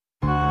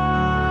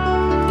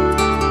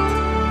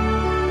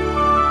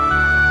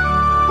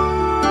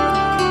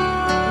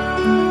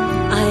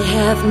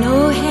have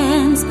no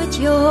hands but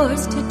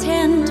yours to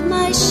tend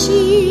my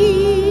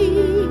sheep,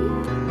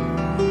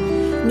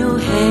 no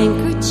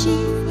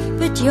handkerchief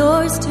but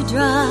yours to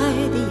dry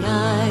the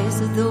eyes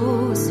of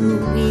those who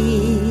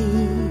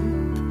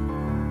weep.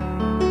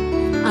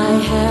 I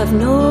have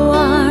no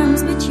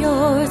arms but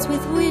yours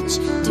with which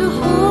to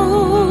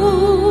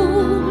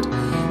hold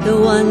the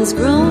ones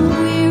grown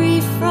weary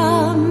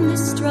from the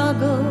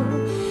struggle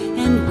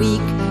and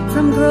weak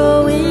from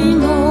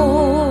growing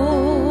old.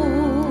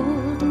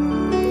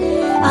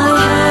 I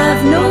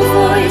have no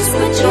voice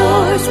but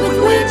yours with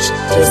which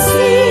to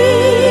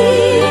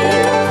sing,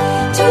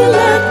 to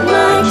let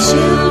my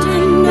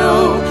children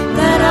know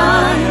that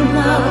I am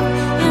love,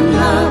 and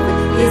love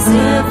is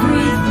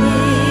everything.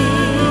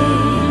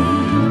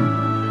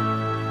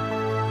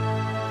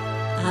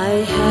 I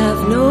have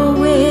no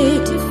way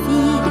to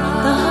feed the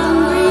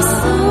hungry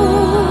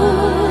souls,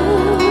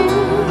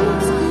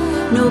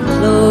 no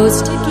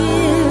clothes to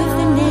give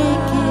the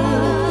naked,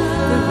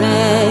 the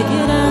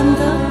ragged and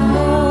the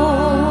poor.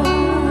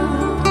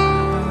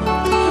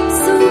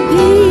 So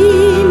be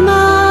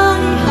my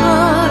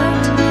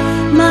heart,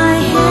 my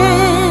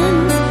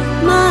hands,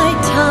 my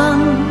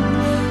tongue,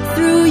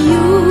 through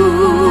you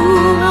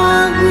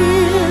all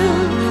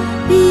will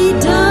be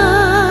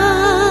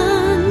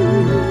done.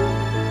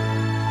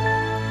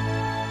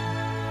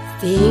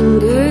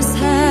 Fingers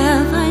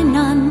have I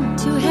none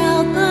to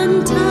help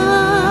untie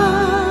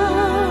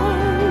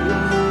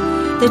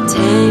the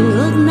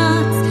tangled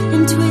knots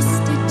and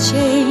twisted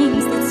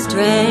chains that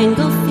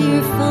strangle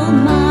fearful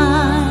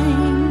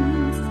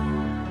minds.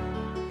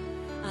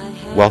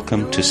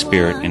 Welcome to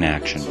Spirit in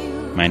Action.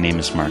 My name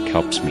is Mark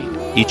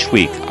Helpsmeet. Each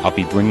week, I'll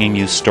be bringing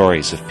you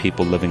stories of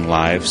people living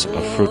lives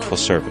of fruitful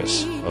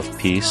service, of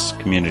peace,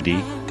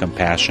 community,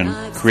 compassion,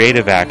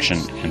 creative action,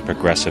 and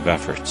progressive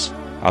efforts.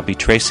 I'll be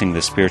tracing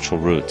the spiritual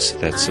roots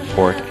that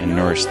support and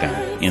nourish them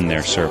in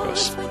their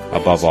service.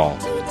 Above all,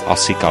 I'll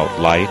seek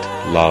out light,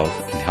 love,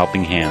 and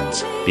helping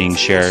hands being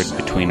shared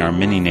between our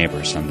many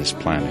neighbors on this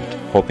planet,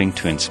 hoping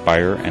to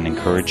inspire and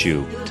encourage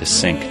you to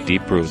sink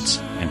deep roots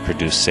and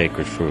produce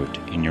sacred fruit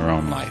in your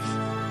own life.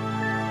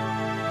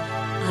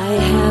 I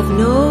have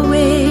no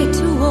way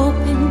to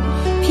open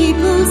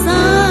people's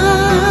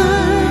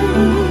eyes,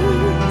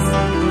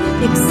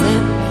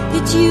 except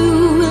that you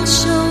will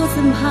show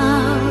them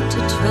how to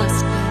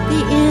trust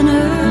the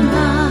inner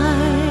light.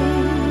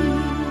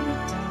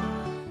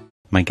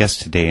 My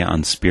guest today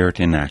on Spirit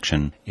in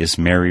Action is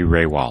Mary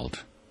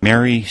Raywald.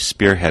 Mary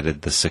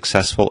spearheaded the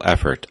successful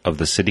effort of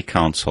the City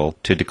Council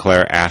to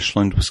declare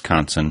Ashland,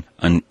 Wisconsin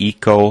an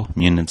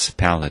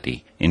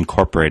eco-municipality,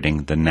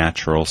 incorporating the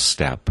natural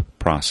step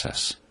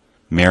process.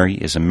 Mary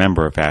is a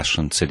member of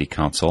Ashland City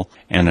Council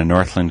and a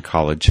Northland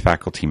College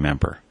faculty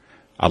member.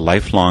 A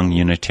lifelong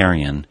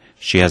Unitarian,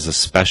 she has a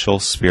special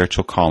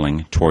spiritual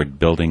calling toward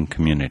building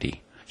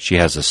community. She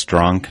has a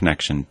strong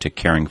connection to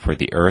caring for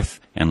the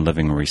earth and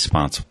living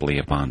responsibly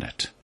upon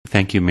it.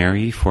 Thank you,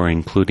 Mary, for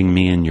including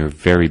me in your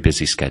very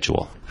busy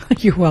schedule.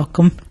 You're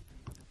welcome.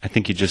 I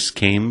think you just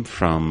came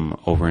from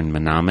over in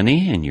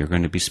Menominee, and you're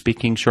going to be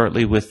speaking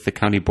shortly with the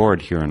county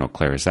board here in Eau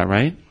Claire. Is that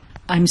right?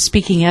 I'm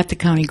speaking at the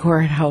county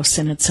courthouse,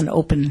 and it's an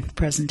open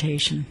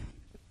presentation.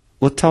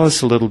 Well, tell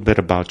us a little bit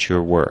about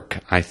your work.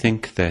 I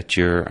think that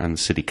you're on the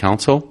city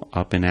council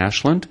up in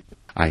Ashland.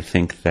 I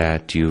think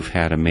that you've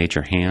had a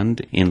major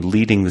hand in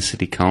leading the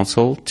city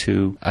council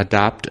to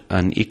adopt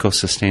an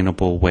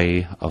eco-sustainable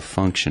way of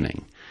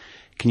functioning.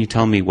 Can you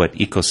tell me what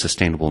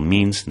eco-sustainable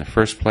means in the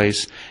first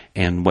place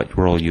and what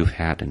role you've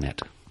had in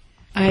it?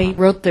 I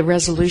wrote the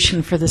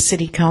resolution for the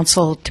city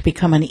council to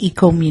become an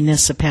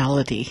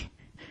eco-municipality.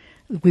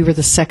 We were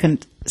the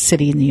second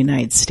city in the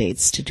United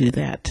States to do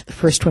that. The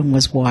first one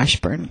was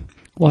Washburn.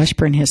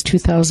 Washburn has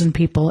 2,000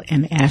 people,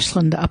 and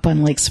Ashland up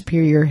on Lake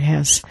Superior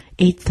has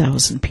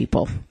 8,000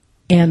 people.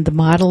 And the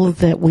model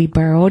that we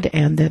borrowed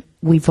and that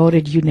we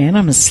voted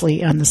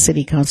unanimously on the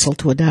city council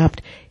to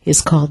adopt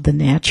is called the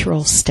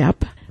natural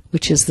step,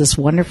 which is this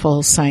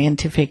wonderful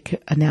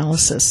scientific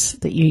analysis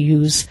that you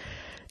use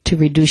to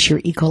reduce your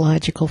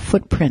ecological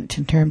footprint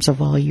in terms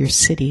of all your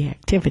city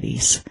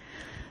activities.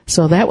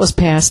 So that was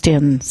passed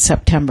in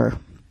September.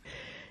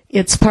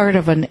 It's part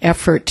of an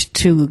effort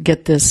to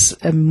get this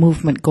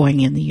movement going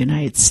in the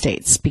United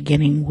States,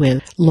 beginning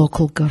with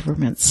local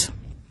governments.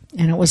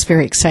 And it was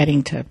very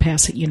exciting to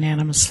pass it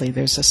unanimously.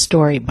 There's a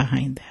story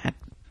behind that.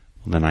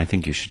 Well, then I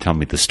think you should tell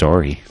me the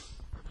story.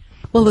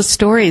 Well, the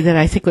story that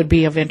I think would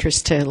be of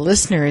interest to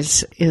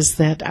listeners is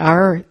that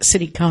our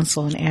city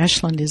council in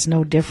Ashland is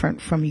no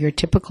different from your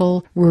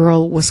typical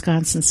rural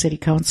Wisconsin city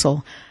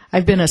council.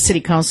 I've been a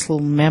city council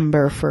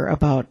member for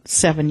about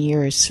 7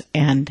 years,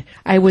 and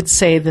I would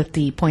say that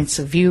the points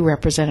of view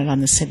represented on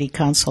the city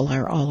council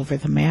are all over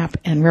the map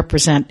and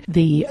represent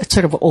the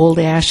sort of old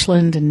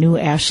Ashland and new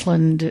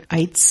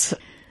Ashlandites.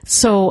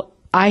 So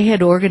I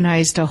had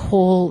organized a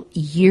whole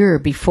year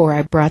before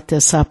I brought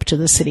this up to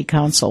the city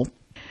council.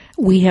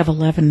 We have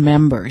 11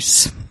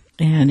 members,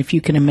 and if you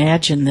can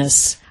imagine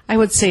this, I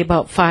would say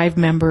about 5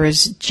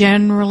 members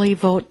generally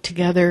vote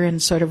together in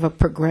sort of a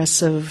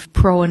progressive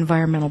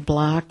pro-environmental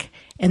bloc,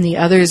 And the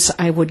others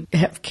I would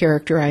have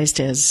characterized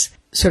as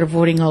sort of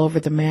voting all over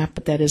the map,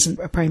 but that isn't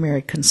a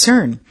primary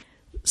concern.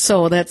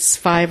 So that's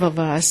 5 of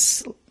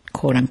us,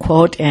 quote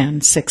unquote,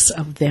 and 6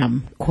 of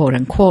them, quote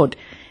unquote.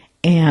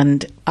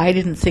 And I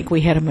didn't think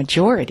we had a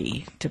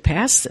majority to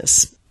pass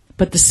this.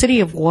 But the city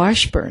of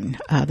Washburn,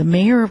 the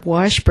mayor of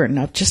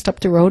Washburn, just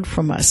up the road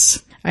from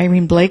us,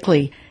 Irene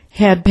Blakely,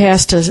 had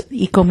passed an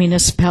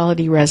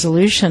eco-municipality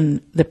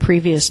resolution the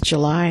previous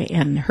July,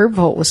 and her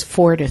vote was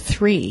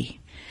 4-3.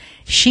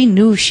 She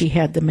knew she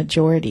had the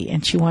majority,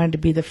 and she wanted to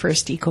be the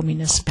first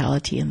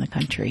eco-municipality in the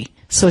country.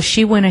 So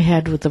she went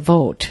ahead with the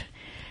vote.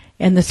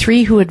 And the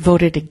 3 who had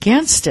voted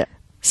against it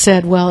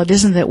said, well, it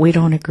isn't that we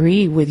don't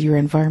agree with your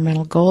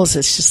environmental goals,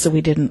 it's just that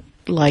we didn't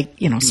like,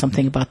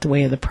 something about the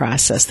way of the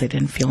process. They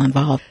didn't feel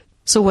involved.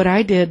 So what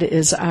I did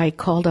is I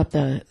called up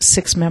the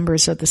 6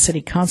 members of the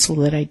city council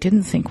that I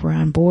didn't think were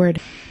on board,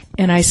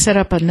 and I set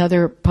up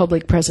another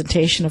public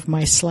presentation of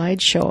my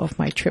slideshow of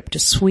my trip to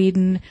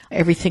Sweden,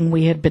 everything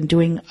we had been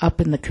doing up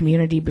in the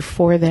community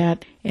before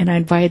that, and I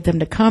invited them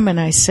to come, and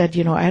I said,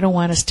 I don't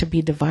want us to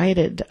be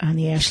divided on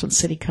the Ashland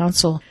City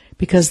Council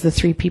because the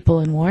 3 people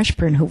in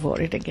Washburn who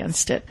voted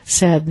against it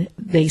said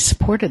they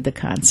supported the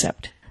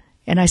concept.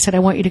 And I said, I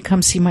want you to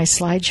come see my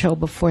slideshow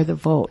before the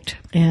vote.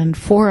 And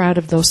 4 out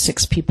of those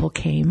 6 people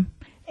came.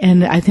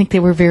 And I think they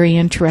were very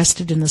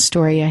interested in the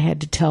story I had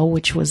to tell,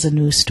 which was a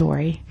new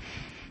story.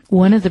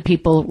 One of the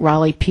people,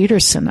 Raleigh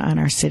Peterson, on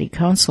our city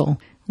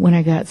council, when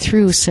I got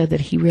through, said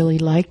that he really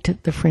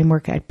liked the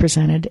framework I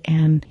presented,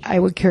 and I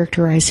would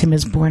characterize him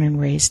as born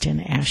and raised in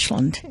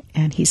Ashland.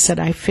 And he said,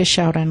 I fish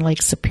out on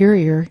Lake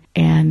Superior,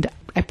 and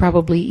I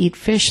probably eat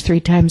fish 3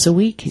 times a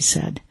week, he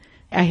said.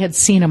 I had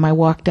seen him. I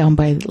walked down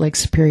by Lake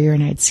Superior,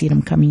 and I'd seen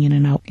him coming in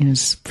and out in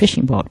his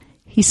fishing boat.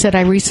 He said,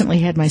 I recently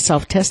had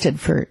myself tested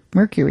for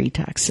mercury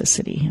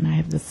toxicity, and I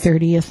have the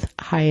 30th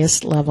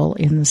highest level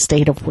in the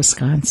state of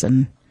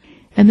Wisconsin.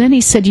 And then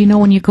he said,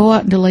 when you go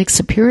out into Lake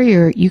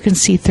Superior, you can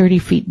see 30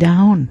 feet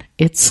down.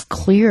 It's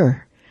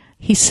clear.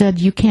 He said,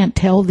 you can't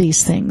tell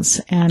these things.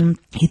 And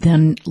he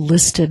then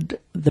listed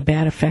the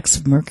bad effects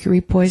of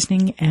mercury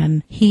poisoning,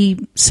 and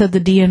he said the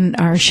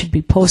DNR should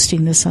be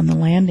posting this on the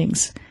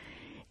landings.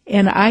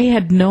 And I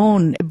had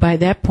known by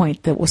that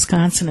point that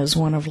Wisconsin is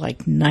one of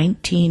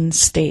 19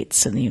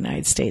 states in the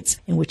United States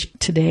in which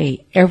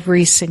today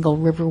every single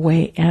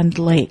riverway and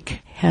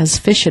lake has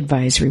fish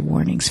advisory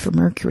warnings for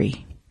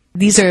mercury.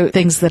 These are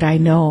things that I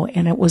know,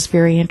 and it was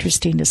very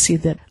interesting to see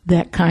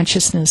that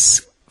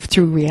consciousness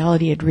through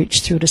reality had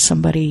reached through to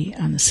somebody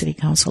on the city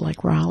council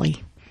like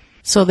Raleigh.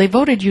 So they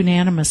voted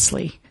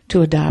unanimously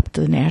to adopt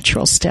the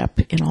natural step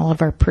in all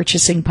of our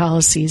purchasing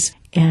policies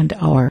and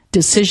our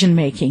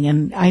decision-making.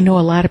 And I know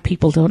a lot of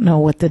people don't know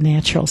what the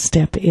natural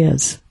step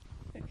is.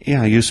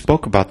 Yeah, you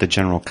spoke about the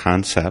general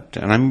concept,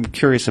 and I'm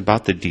curious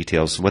about the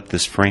details, what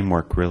this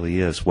framework really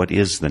is. What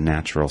is the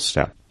natural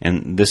step?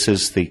 And this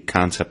is the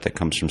concept that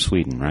comes from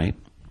Sweden, right?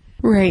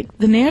 Right.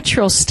 The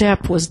natural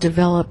step was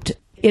developed.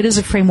 It is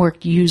a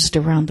framework used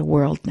around the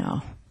world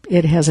now.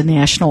 It has a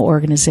national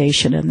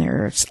organization, and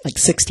there are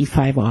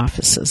 65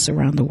 offices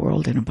around the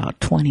world in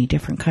about 20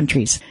 different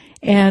countries.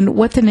 And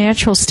what the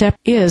natural step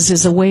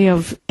is a way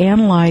of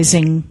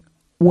analyzing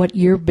what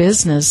your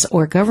business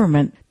or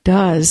government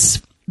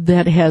does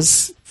that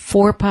has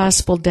 4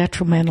 possible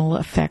detrimental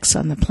effects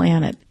on the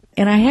planet.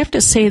 And I have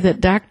to say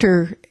that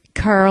Dr.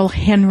 Karl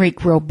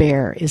Henrik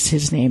Robert is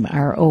his name,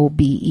 Robert.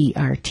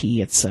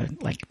 It's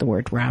like the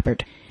word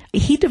Robert.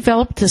 He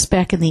developed this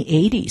back in the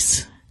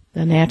 80s.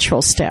 The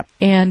natural step.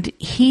 And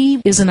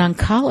he is an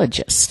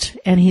oncologist,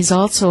 and he's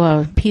also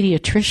a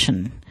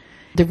pediatrician.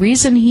 The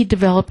reason he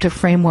developed a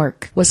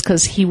framework was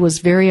because he was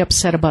very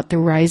upset about the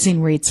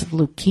rising rates of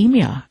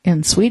leukemia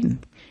in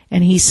Sweden.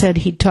 And he said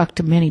he'd talked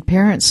to many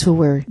parents who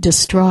were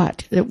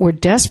distraught, that were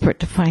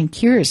desperate to find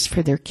cures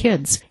for their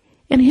kids.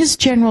 And his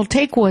general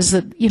take was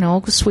that,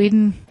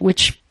 Sweden,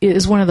 which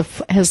is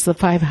has the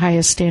 5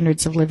 highest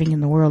standards of living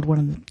in the world, one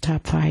of the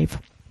top 5,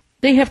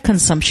 they have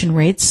consumption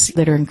rates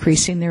that are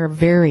increasing. They're a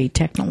very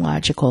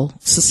technological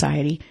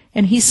society.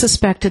 And he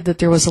suspected that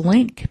there was a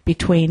link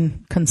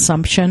between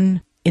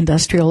consumption,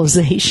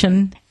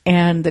 industrialization,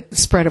 and the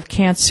spread of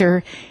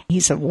cancer.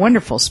 He's a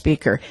wonderful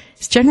speaker.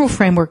 His general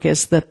framework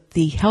is that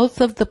the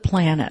health of the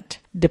planet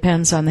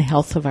depends on the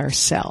health of our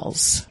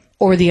cells.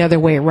 Or the other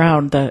way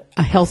around, a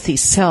healthy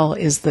cell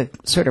is the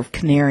sort of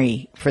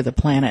canary for the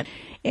planet.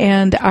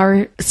 And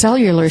our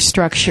cellular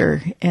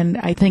structure, and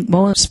I think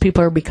most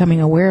people are becoming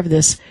aware of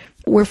this,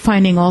 we're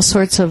finding all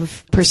sorts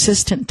of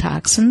persistent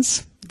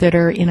toxins that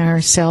are in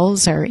our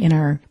cells, are in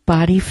our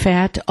body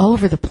fat, all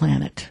over the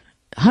planet,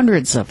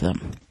 hundreds of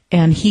them.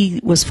 And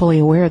he was fully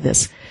aware of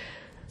this.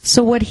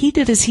 So what he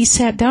did is he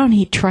sat down,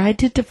 he tried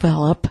to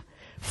develop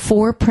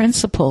 4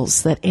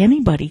 principles that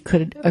anybody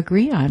could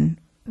agree on,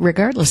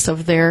 regardless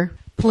of their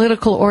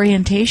political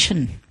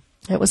orientation.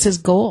 That was his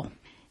goal.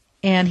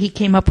 And he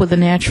came up with a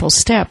natural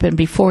step, and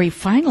before he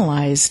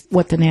finalized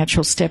what the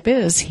natural step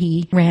is,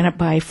 he ran it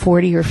by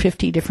 40 or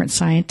 50 different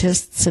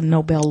scientists and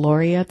Nobel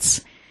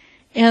laureates.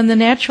 And the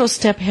natural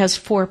step has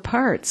 4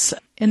 parts.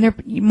 And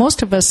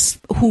most of us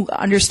who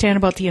understand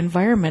about the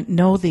environment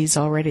know these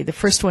already. The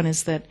first one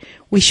is that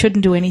we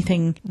shouldn't do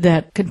anything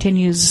that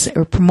continues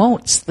or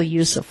promotes the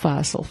use of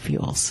fossil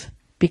fuels,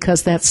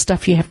 because that's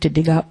stuff you have to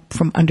dig up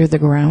from under the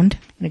ground,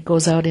 and it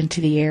goes out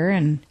into the air.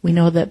 And we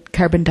know that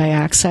carbon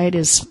dioxide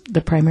is the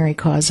primary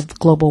cause of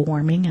global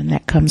warming, and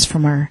that comes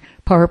from our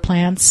power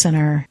plants and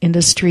our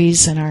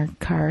industries and our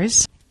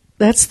cars.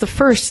 That's the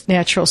first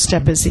natural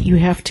step, is that you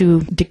have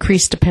to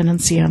decrease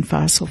dependency on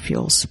fossil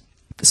fuels.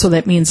 So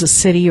that means a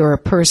city or a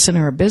person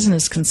or a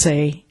business can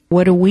say,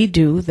 what do we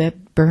do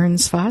that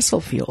burns fossil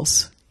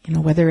fuels?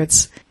 Whether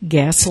it's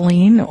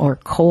gasoline or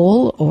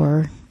coal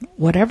or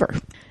whatever.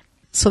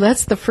 So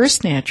that's the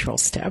first natural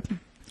step.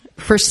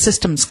 First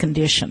systems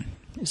condition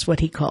is what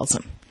he calls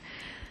them.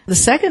 The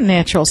second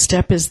natural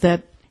step is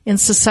that in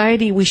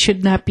society, we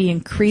should not be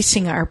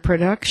increasing our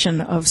production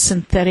of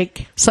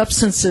synthetic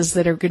substances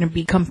that are going to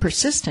become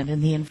persistent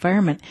in the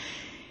environment.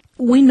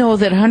 We know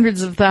that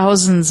hundreds of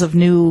thousands of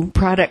new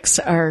products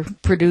are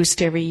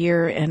produced every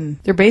year, and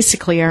there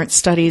basically aren't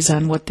studies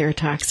on what their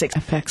toxic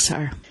effects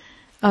are.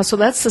 So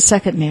that's the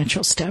second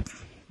natural step.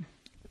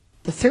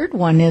 The third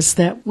one is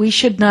that we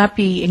should not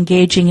be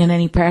engaging in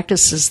any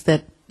practices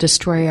that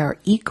destroy our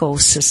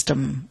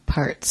ecosystem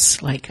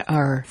parts, like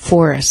our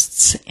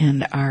forests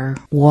and our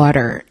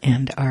water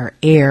and our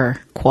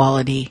air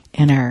quality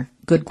and our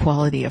good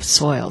quality of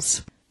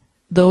soils.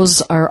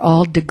 Those are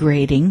all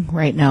degrading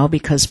right now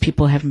because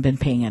people haven't been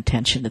paying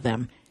attention to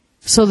them.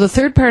 So the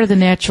third part of the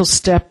natural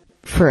step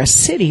for a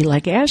city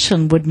like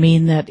Ashland would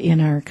mean that in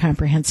our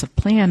comprehensive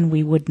plan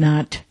we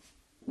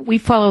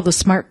follow the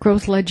smart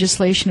growth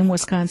legislation in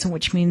Wisconsin,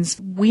 which means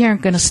we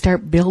aren't going to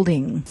start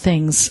building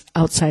things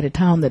outside of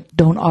town that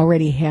don't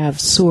already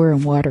have sewer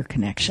and water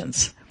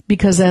connections,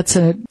 because that's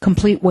a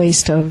complete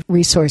waste of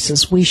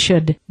resources. We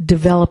should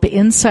develop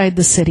inside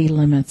the city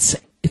limits.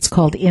 It's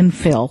called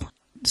infill.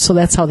 So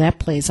that's how that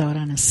plays out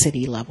on a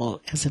city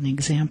level, as an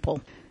example.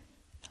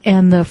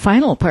 And the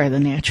final part of the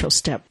natural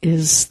step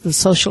is the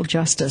social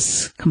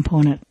justice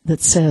component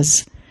that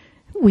says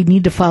we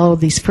need to follow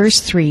these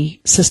first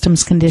 3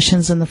 systems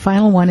conditions, and the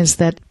final one is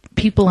that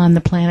people on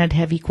the planet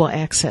have equal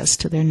access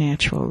to their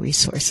natural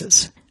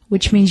resources,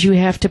 which means you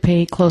have to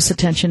pay close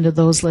attention to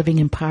those living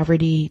in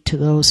poverty, to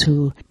those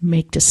who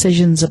make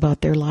decisions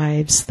about their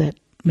lives that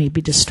may be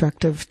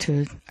destructive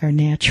to our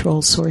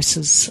natural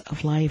sources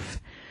of life.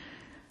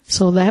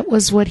 So that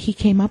was what he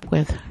came up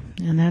with,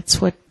 and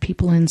that's what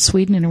people in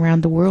Sweden and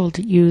around the world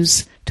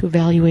use to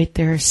evaluate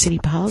their city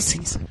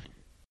policies.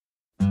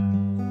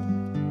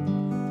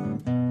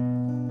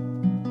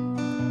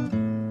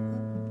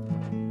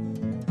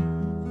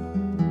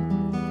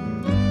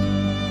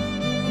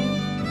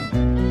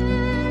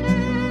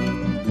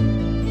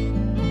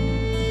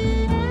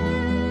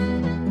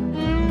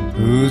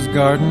 Whose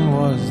garden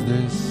was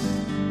this?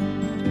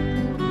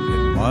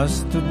 It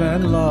must have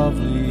been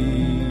lovely.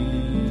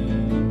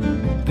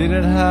 Did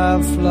it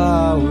have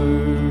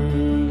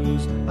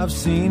flowers? I've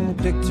seen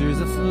pictures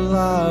of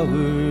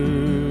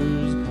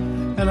flowers,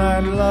 and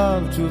I'd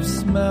love to have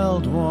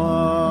smelled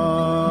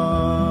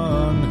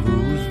one.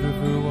 Whose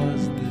river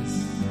was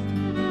this?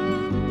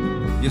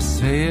 You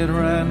say it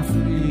ran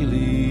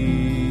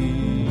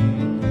freely.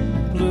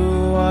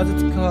 Blue was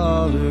its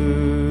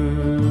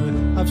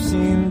color. I've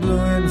seen blue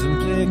ends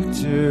in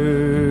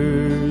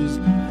pictures,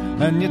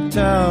 and you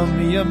tell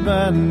me you've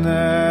been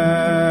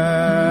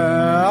there.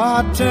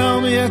 Oh,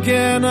 tell me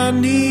again, I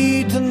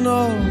need to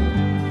know.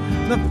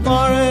 The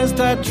forest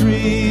had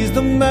trees,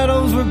 the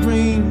meadows were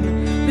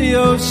green, the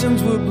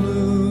oceans were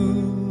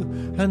blue,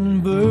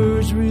 and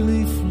birds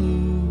really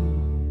flew.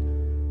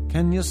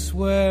 Can you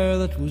swear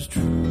that was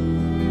true?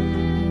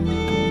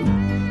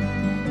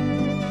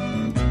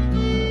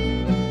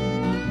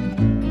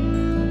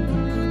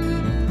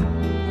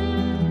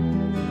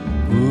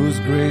 Whose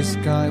gray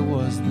sky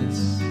was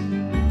this?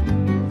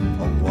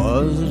 Or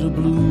was it a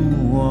blue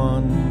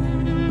one?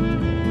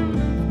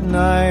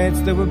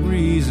 Nights there were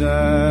breezes,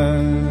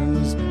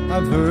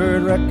 I've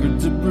heard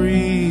records of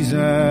breezes,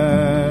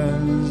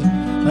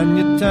 and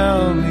you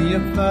tell me you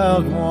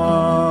felt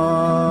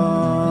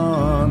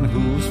one.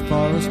 Whose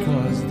forest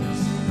was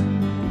this?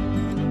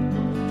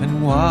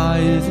 And why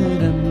is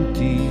it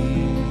empty?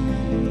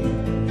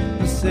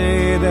 You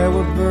say there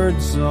were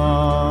bird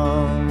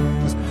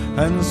songs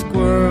and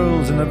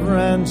squirrels in the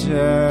branches,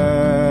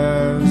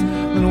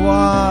 then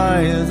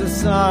why is it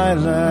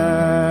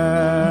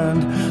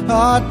silent?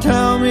 Ah,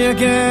 tell me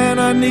again,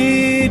 I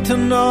need to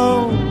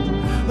know.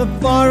 The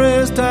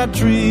forest had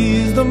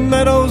trees, the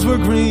meadows were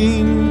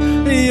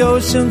green, the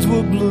oceans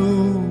were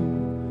blue,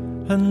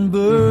 and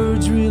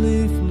birds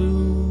really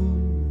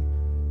flew.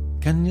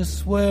 Can you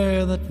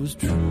swear that was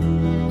true?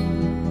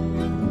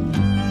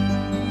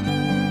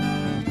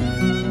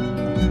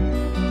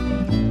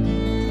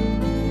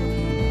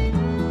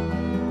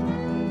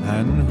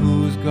 And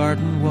whose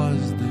garden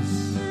was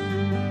this?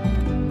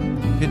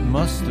 It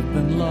must have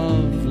been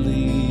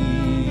lovely.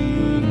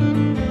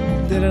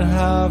 Did it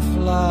have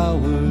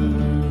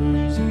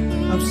flowers?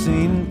 I've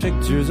seen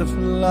pictures of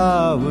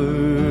flowers,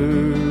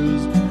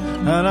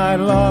 and I'd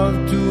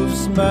love to have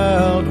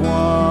smelled one.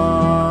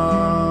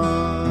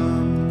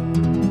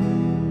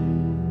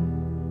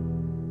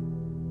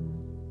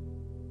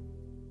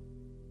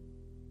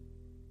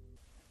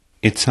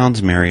 It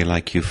sounds, Mary,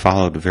 like you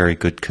followed a very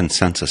good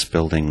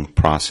consensus-building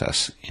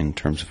process in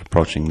terms of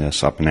approaching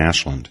this up in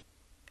Ashland.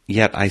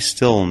 Yet I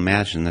still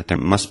imagine that there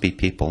must be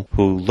people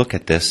who look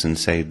at this and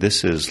say,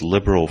 this is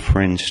liberal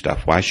fringe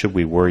stuff. Why should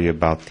we worry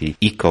about the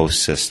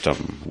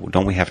ecosystem?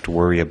 Don't we have to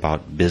worry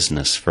about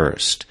business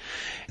first?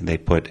 They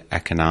put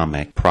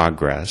economic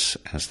progress,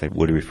 as they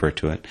would refer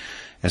to it,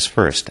 as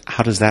first.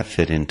 How does that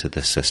fit into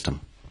the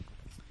system?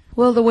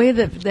 Well, the way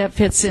that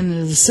fits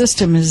into the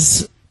system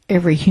is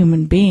every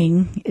human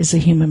being is a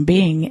human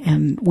being,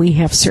 and we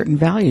have certain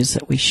values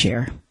that we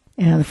share.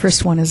 And the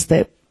first one is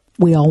that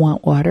we all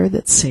want water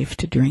that's safe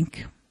to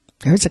drink.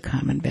 There's a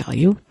common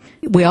value.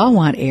 We all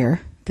want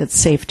air that's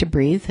safe to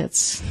breathe.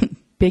 That's a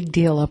big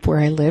deal up where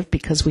I live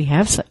because we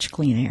have such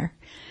clean air.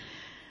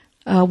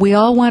 We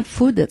all want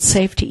food that's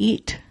safe to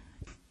eat.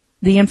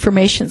 The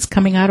information that's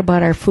coming out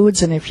about our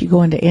foods, and if you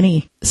go into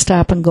any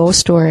stop-and-go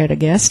store at a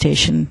gas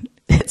station,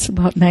 it's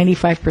about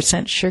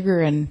 95%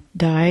 sugar and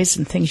dyes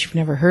and things you've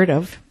never heard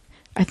of.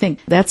 I think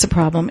that's a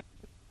problem.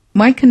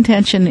 My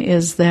contention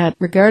is that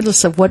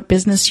regardless of what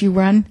business you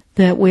run,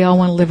 that we all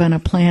want to live on a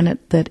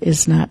planet that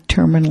is not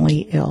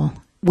terminally ill.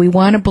 We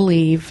want to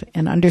believe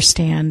and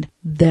understand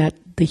that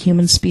the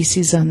human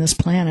species on this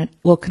planet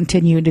will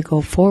continue to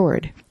go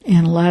forward.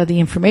 And a lot of the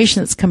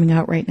information that's coming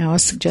out right now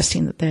is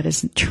suggesting that that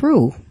isn't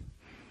true.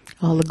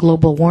 All the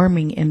global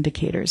warming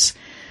indicators.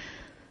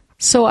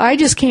 So I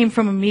just came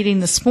from a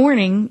meeting this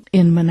morning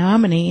in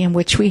Menominee in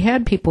which we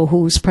had people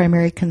whose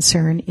primary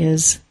concern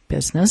is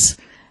business.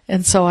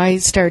 And so I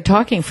started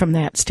talking from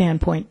that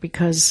standpoint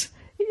because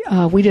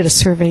we did a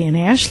survey in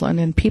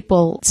Ashland, and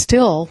people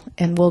still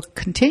and will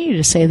continue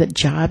to say that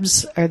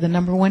jobs are the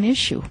number one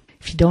issue.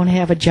 If you don't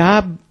have a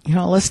job,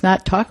 let's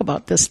not talk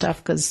about this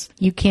stuff because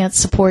you can't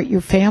support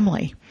your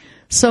family.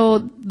 So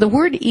the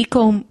word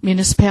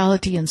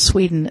eco-municipality in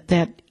Sweden,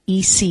 that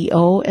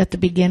ECO at the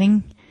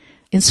beginning,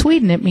 in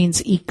Sweden it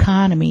means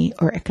economy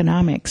or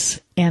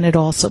economics, and it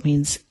also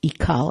means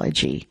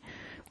ecology,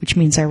 which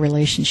means our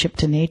relationship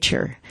to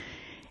nature.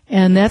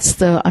 And that's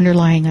the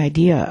underlying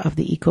idea of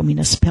the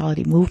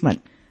eco-municipality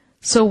movement.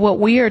 So what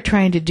we are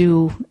trying to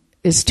do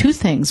is two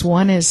things.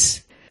 One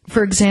is,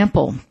 for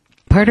example,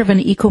 part of an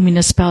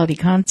eco-municipality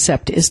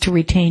concept is to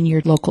retain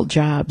your local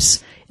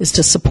jobs, is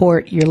to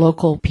support your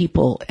local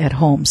people at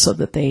home so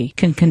that they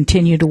can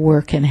continue to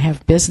work and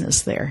have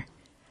business there.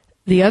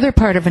 The other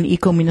part of an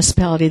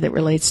eco-municipality that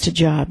relates to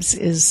jobs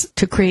is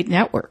to create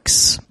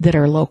networks that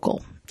are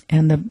local.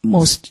 And the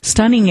most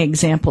stunning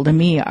example to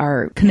me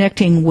are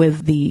connecting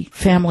with the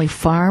family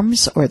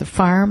farms or the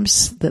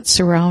farms that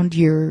surround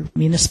your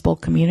municipal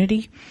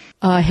community,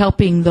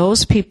 helping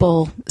those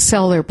people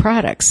sell their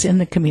products in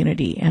the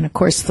community. And, of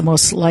course, the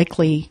most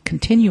likely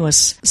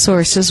continuous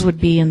sources would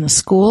be in the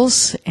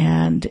schools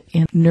and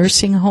in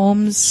nursing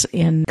homes,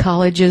 in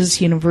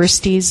colleges,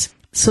 universities,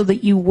 so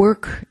that you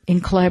work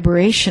in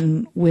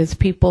collaboration with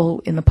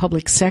people in the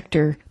public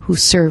sector who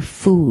serve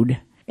food.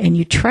 And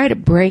you try to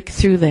break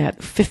through that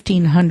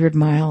 1,500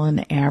 mile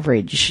an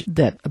average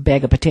that a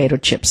bag of potato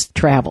chips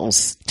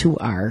travels to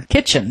our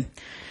kitchen.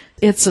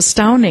 It's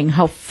astounding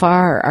how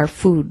far our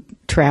food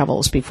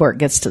travels before it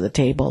gets to the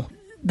table.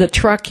 The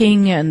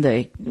trucking and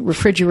the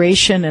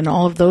refrigeration and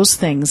all of those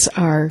things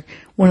are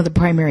one of the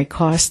primary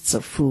costs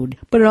of food.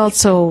 But it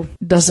also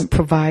doesn't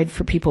provide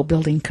for people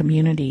building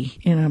community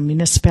in a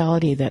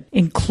municipality that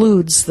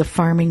includes the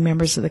farming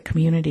members of the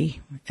community.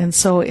 And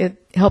so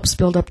it helps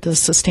build up the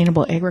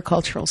sustainable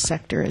agricultural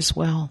sector as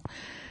well.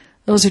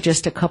 Those are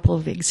just a couple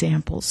of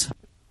examples.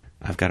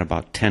 I've got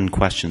about 10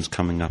 questions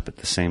coming up at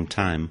the same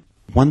time.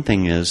 One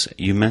thing is,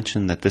 you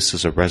mentioned that this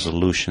is a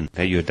resolution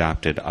that you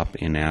adopted up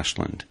in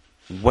Ashland.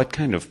 What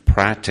kind of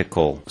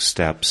practical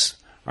steps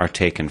are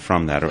taken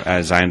from that? Or,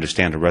 as I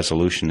understand, a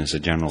resolution is a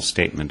general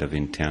statement of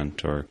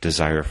intent or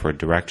desire for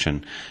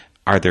direction.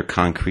 Are there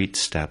concrete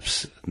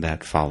steps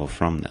that follow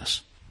from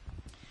this?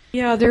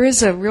 Yeah, there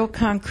is a real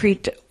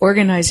concrete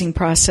organizing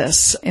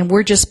process, and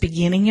we're just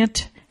beginning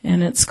it,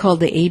 and it's called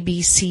the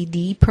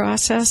ABCD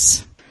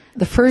process.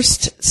 The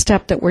first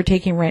step that we're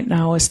taking right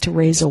now is to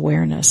raise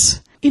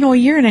awareness. A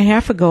year and a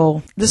half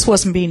ago, this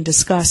wasn't being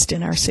discussed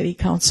in our city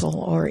council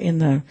or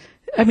in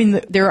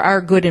there are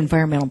good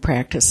environmental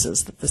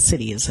practices that the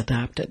city has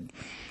adopted.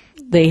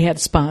 They had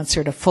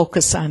sponsored a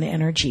Focus on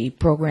Energy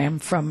program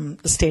from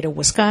the state of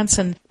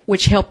Wisconsin,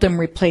 which helped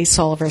them replace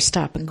all of our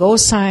stop-and-go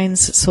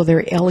signs. So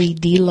they're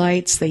LED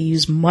lights. They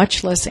use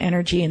much less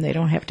energy, and they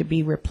don't have to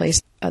be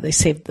replaced. They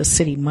save the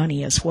city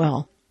money as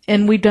well.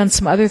 And we've done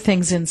some other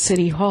things in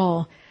City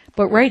Hall.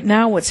 But right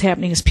now what's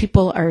happening is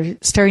people are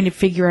starting to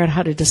figure out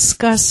how to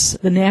discuss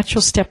the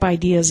natural step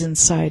ideas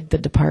inside the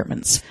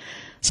departments.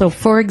 So,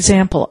 for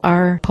example,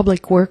 our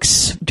Public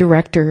Works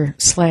Director /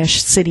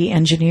 City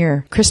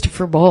Engineer,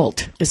 Christopher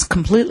Bolt, is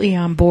completely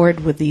on board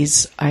with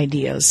these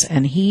ideas,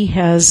 and he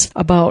has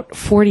about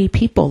 40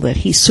 people that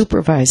he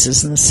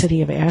supervises in the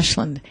city of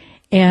Ashland.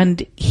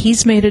 And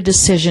he's made a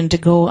decision to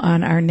go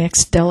on our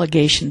next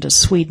delegation to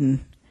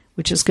Sweden,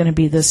 which is going to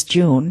be this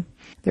June.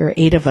 There are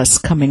 8 of us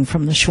coming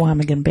from the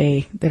Schwamigan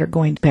Bay that are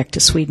going back to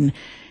Sweden.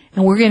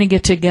 And we're going to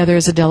get together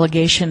as a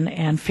delegation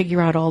and figure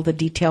out all the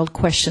detailed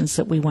questions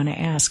that we want to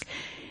ask.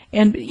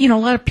 And, a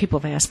lot of people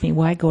have asked me,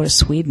 why go to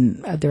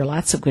Sweden? There are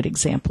lots of good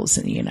examples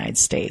in the United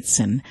States,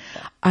 and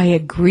I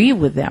agree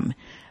with them.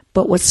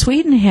 But what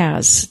Sweden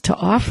has to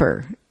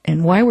offer,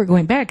 and why we're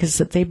going back, is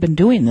that they've been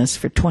doing this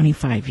for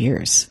 25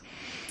 years.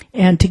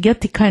 And to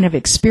get the kind of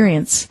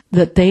experience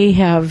that they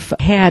have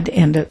had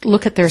and to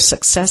look at their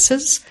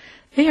successes,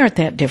 they aren't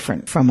that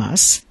different from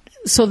us.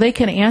 So they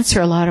can answer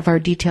a lot of our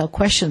detailed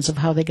questions of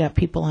how they got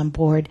people on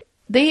board.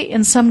 They,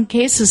 in some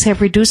cases,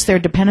 have reduced their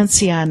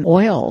dependency on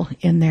oil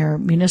in their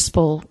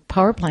municipal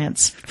power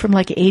plants from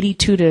like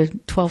 82 to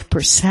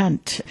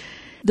 12%.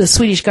 The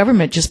Swedish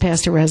government just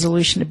passed a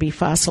resolution to be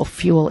fossil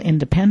fuel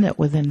independent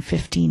within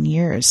 15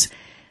 years.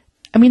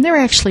 I mean, they're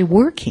actually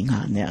working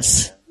on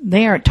this.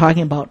 They aren't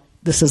talking about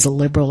this is a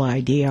liberal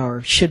idea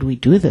or should we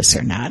do this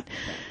or not.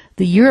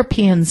 The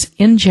Europeans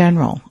in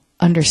general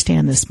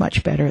understand this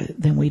much better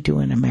than we do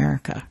in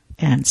America,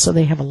 and so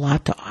they have a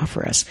lot to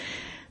offer us.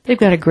 They've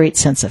got a great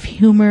sense of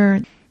humor.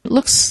 It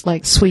looks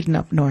like Sweden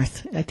up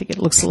north. I think it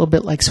looks a little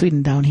bit like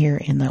Sweden down here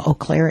in the Eau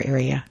Claire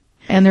area.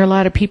 And there are a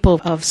lot of people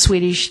of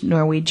Swedish,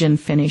 Norwegian,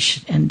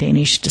 Finnish, and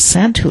Danish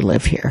descent who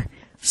live here.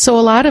 So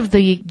a lot of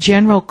the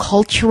general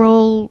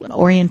cultural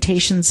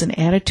orientations and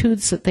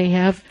attitudes that they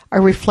have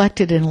are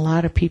reflected in a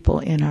lot of people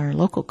in our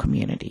local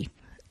community.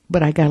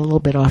 But I got a little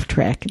bit off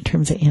track in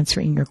terms of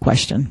answering your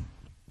question.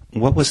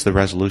 What was the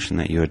resolution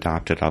that you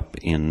adopted up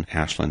in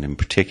Ashland in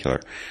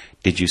particular?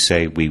 Did you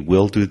say we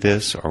will do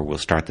this or we'll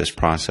start this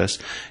process?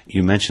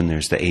 You mentioned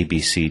there's the A, B,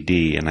 C,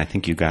 D, and I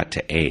think you got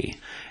to A.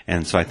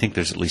 And so I think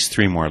there's at least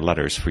 3 more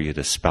letters for you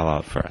to spell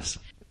out for us.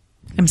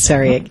 I'm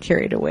sorry, I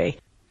carried away.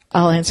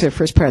 I'll answer the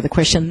first part of the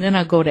question, then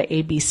I'll go to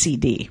A, B, C,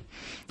 D.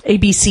 A,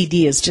 B, C,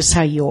 D is just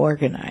how you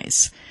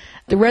organize.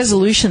 The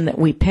resolution that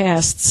we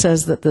passed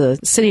says that the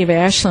City of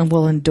Ashland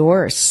will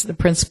endorse the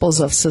principles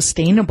of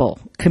sustainable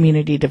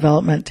community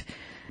development,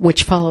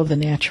 which follow the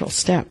natural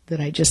step that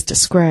I just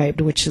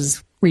described, which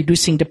is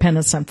reducing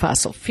dependence on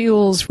fossil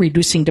fuels,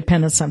 reducing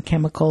dependence on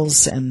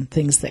chemicals and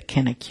things that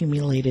can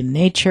accumulate in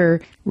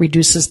nature,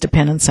 reduces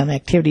dependence on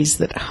activities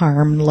that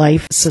harm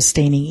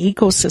life-sustaining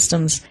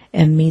ecosystems,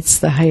 and meets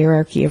the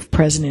hierarchy of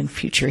present and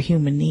future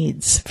human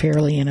needs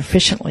fairly and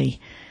efficiently.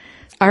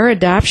 Our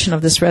adoption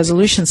of this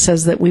resolution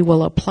says that we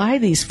will apply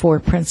these 4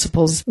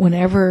 principles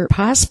whenever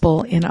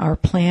possible in our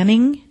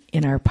planning,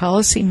 in our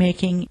policy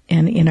making,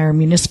 and in our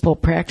municipal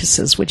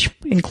practices, which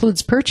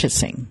includes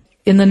purchasing.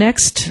 In the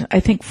next, I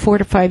think, 4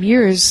 to 5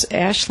 years,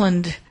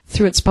 Ashland,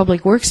 through its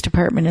Public Works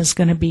Department, is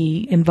going to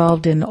be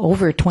involved in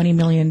over $20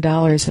 million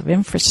of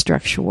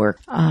infrastructure work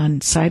on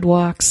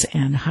sidewalks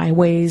and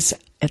highways,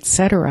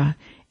 etc.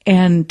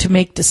 And to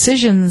make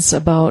decisions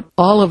about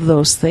all of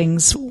those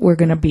things, we're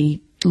going to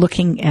be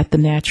looking at the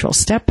natural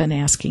step and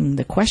asking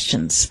the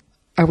questions.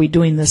 Are we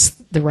doing this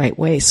the right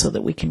way so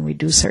that we can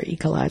reduce our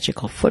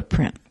ecological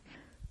footprint?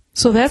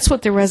 So that's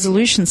what the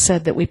resolution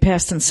said that we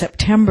passed in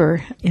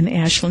September in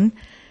Ashland.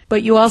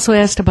 But you also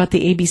asked about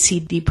the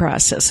ABCD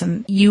process,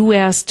 and you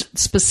asked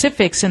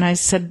specifics, and I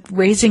said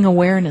raising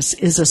awareness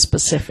is a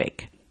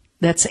specific.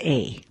 That's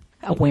A,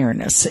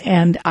 awareness.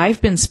 And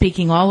I've been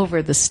speaking all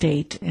over the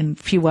state and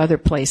a few other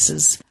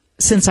places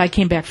since I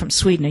came back from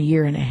Sweden a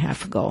year and a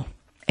half ago.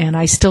 And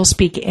I still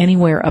speak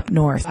anywhere up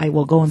north. I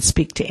will go and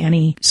speak to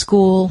any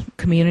school,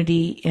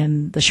 community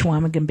in the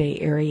Schwamigan Bay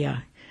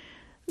area.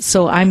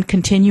 So I'm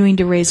continuing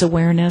to raise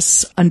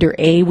awareness. Under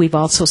A, we've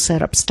also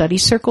set up study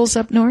circles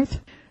up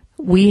north.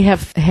 We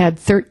have had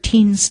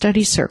 13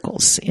 study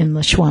circles in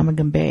the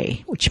Schwamigan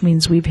Bay, which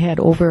means we've had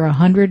over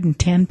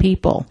 110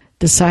 people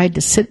decide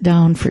to sit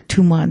down for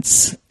 2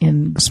 months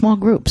in small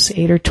groups,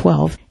 8 or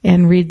 12,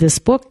 and read this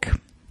book,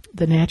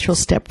 The Natural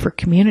Step for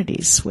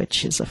Communities,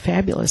 which is a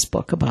fabulous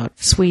book about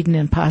Sweden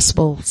and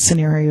possible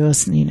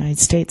scenarios in the United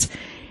States.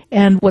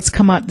 And what's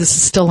come out, this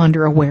is still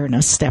under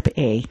awareness, step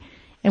A.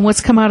 And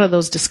what's come out of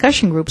those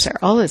discussion groups are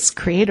all this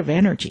creative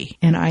energy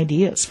and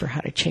ideas for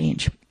how to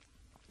change.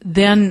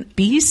 Then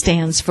B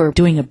stands for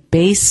doing a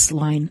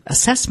baseline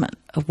assessment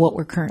of what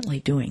we're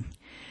currently doing.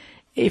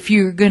 If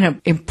you're going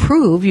to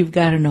improve, you've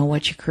got to know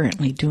what you're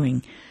currently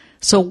doing.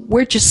 So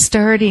we're just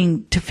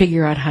starting to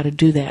figure out how to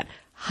do that.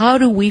 How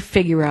do we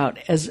figure out,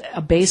 as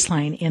a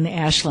baseline in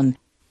Ashland,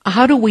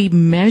 how do we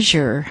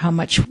measure how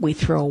much we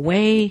throw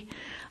away,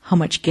 how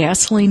much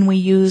gasoline we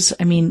use?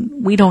 I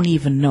mean, we don't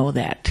even know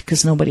that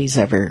because nobody's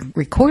ever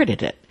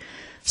recorded it.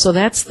 So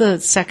that's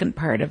the second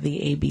part of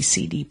the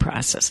ABCD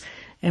process.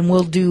 And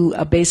we'll do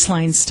a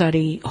baseline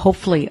study,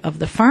 hopefully, of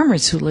the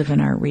farmers who live in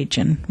our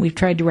region. We've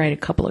tried to write a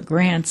couple of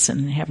grants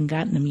and haven't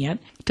gotten them yet,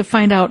 to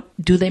find out,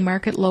 do they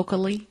market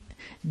locally?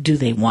 Do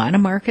they want to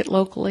market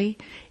locally?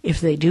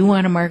 If they do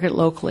want to market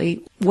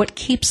locally, what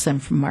keeps them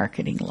from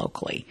marketing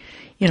locally?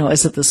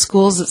 Is it the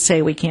schools that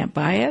say we can't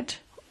buy it?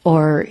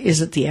 Or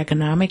is it the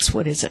economics?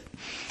 What is it?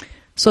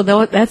 So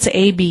that's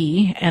A,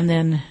 B. And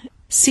then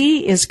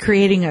C is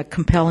creating a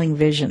compelling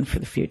vision for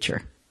the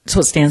future.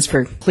 So it stands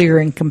for clear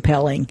and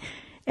compelling.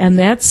 And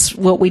that's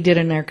what we did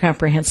in our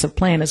comprehensive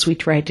plan as we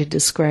tried to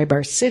describe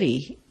our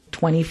city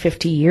 20,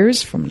 50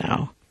 years from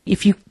now.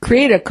 If you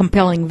create a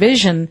compelling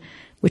vision,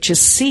 which is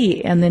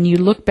C, and then you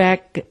look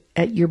back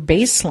at your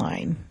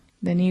baseline,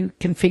 then you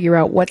can figure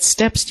out what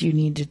steps do you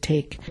need to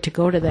take to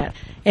go to that.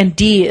 And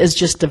D is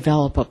just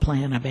develop a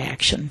plan of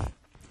action.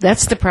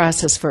 That's the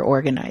process for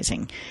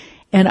organizing.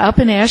 And up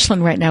in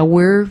Ashland right now,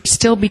 we're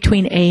still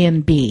between A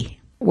and B.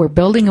 We're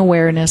building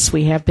awareness.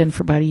 We have been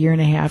for about a year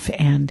and a half.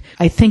 And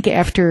I think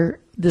after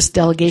this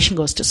delegation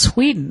goes to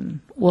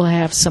Sweden, we'll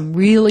have some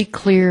really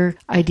clear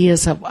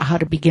ideas of how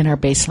to begin our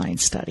baseline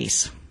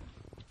studies.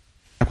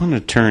 I want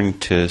to turn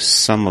to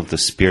some of the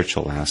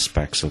spiritual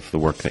aspects of the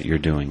work that you're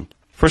doing.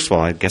 First of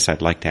all, I guess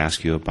I'd like to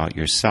ask you about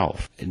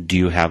yourself. Do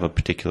you have a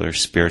particular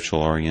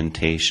spiritual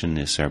orientation?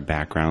 Is there a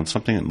background,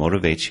 something that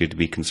motivates you to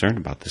be concerned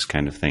about this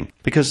kind of thing?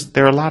 Because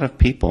there are a lot of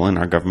people in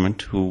our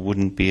government who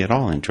wouldn't be at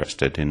all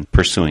interested in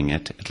pursuing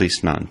it, at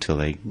least not until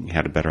they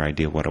had a better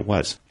idea what it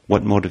was.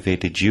 What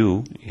motivated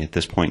you at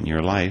this point in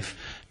your life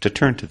to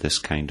turn to this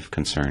kind of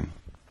concern?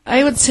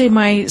 I would say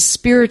my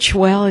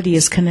spirituality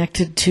is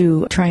connected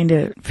to trying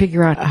to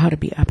figure out how to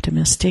be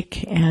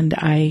optimistic. And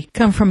I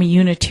come from a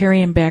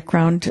Unitarian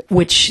background,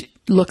 which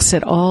looks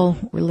at all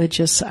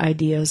religious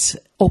ideas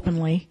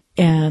openly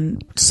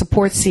and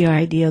supports the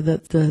idea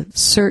that the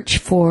search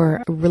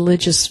for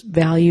religious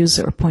values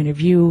or point of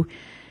view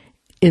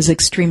is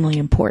extremely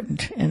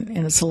important, and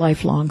it's a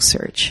lifelong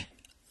search.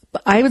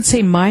 I would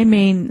say my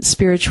main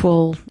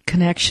spiritual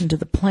connection to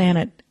the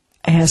planet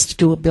has to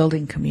do with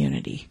building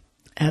community.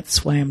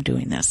 That's why I'm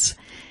doing this.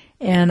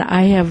 And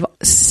I have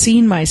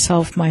seen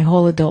myself my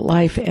whole adult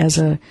life as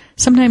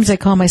sometimes I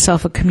call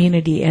myself a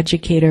community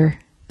educator,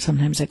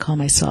 sometimes I call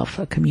myself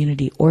a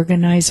community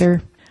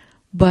organizer,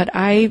 but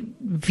I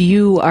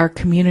view our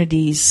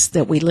communities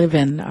that we live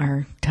in,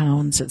 our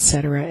towns,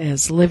 etc.,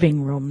 as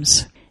living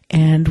rooms.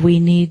 And we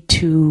need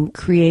to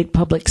create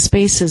public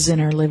spaces in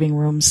our living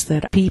rooms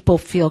that people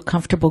feel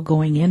comfortable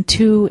going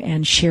into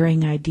and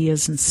sharing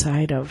ideas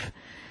inside of.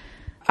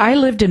 I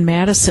lived in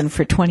Madison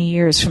for 20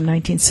 years from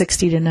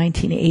 1960 to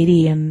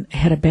 1980 and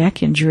had a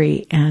back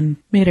injury and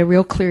made a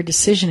real clear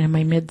decision in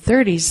my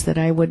mid-30s that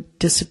I would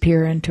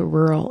disappear into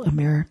rural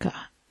America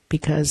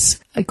because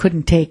I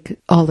couldn't take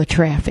all the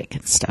traffic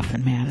and stuff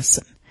in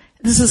Madison.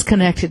 This is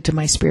connected to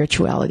my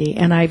spirituality,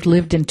 and I've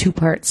lived in two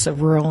parts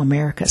of rural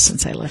America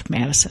since I left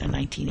Madison in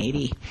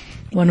 1980.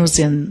 One was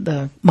in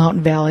the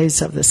mountain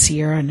valleys of the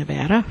Sierra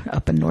Nevada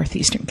up in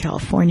northeastern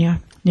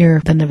California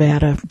near the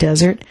Nevada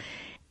desert,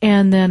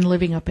 and then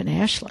living up in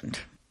Ashland.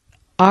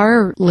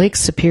 Our Lake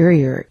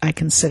Superior, I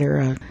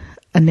consider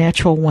a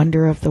natural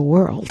wonder of the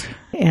world.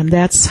 And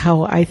that's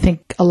how I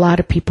think a lot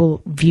of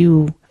people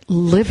view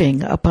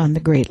living up on the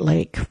Great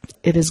Lake.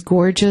 It is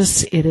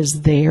gorgeous. It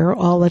is there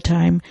all the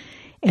time.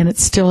 And it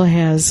still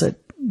has a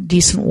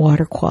decent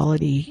water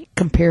quality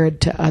compared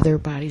to other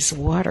bodies of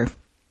water.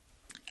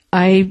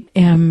 I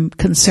am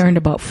concerned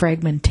about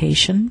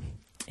fragmentation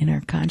in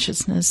our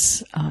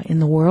consciousness in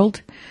the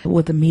world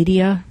with the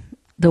media,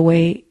 the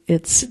way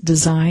it's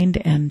designed,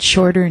 and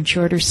shorter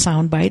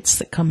sound bites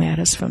that come at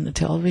us from the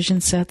television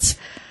sets.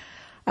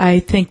 I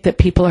think that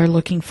people are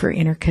looking for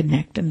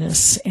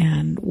interconnectedness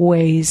and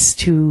ways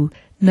to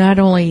not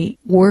only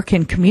work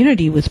in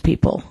community with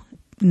people,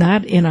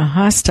 not in a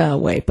hostile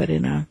way, but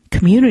in a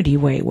community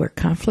way where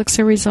conflicts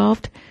are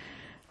resolved,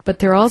 but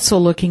they're also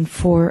looking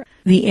for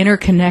the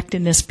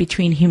interconnectedness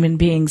between human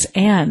beings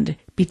and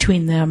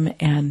between them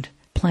and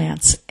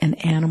plants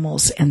and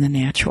animals and the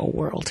natural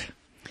world.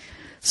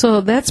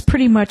 So that's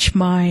pretty much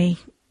my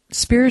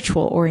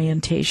spiritual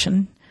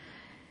orientation.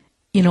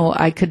 You know,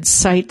 I could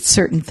cite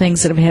certain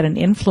things that have had an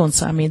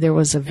influence on me. There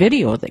was a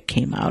video that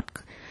came out.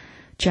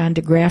 John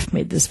DeGraff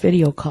made this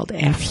video called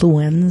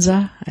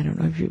Affluenza. I don't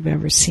know if you've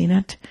ever seen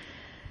it.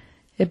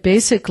 It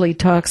basically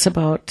talks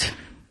about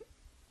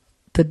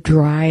the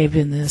drive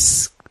in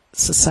this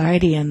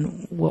society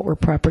and what we're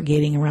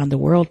propagating around the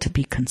world to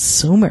be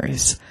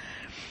consumers.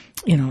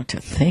 You know, to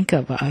think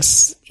of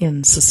us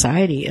in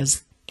society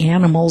as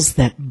animals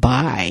that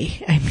buy.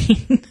 I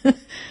mean,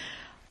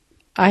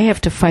 I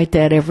have to fight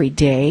that every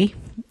day.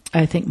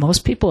 I think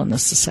most people in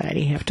this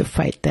society have to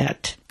fight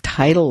that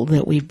title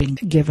that we've been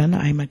given,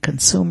 I'm a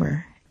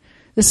consumer.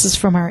 This is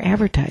from our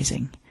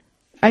advertising.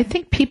 I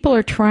think people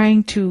are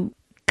trying to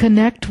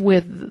connect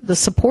with the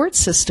support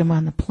system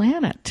on the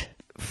planet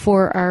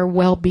for our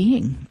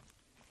well-being.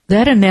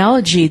 That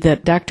analogy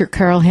that Dr.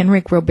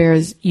 Karl-Henrik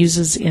Robert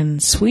uses in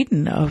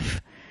Sweden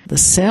of the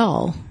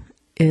cell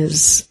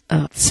is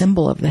a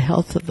symbol of the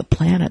health of the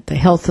planet, the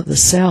health of the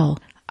cell.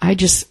 I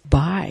just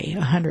buy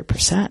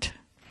 100%.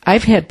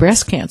 I've had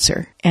breast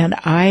cancer, and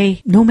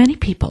I know many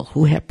people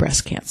who have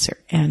breast cancer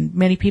and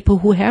many people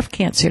who have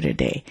cancer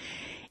today.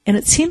 And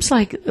it seems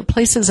like the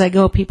places I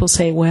go, people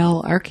say,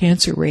 well, our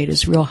cancer rate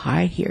is real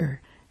high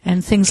here,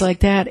 and things like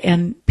that.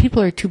 And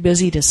people are too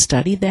busy to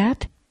study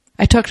that.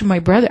 I talked to my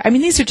brother. I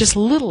mean, these are just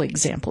little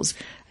examples.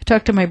 I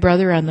talked to my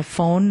brother on the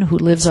phone who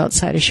lives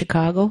outside of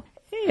Chicago.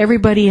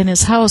 Everybody in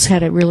his house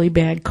had a really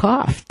bad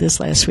cough this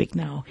last week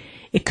now.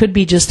 It could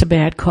be just a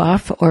bad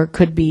cough, or it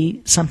could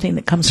be something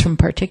that comes from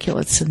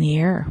particulates in the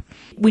air.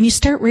 When you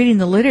start reading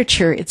the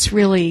literature, it's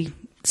really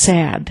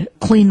sad.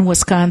 Clean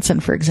Wisconsin,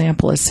 for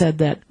example, has said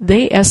that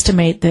they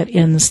estimate that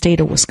in the state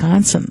of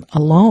Wisconsin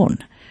alone,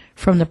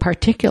 from the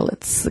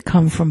particulates that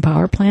come from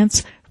power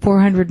plants,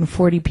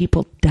 440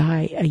 people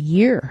die a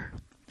year.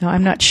 Now,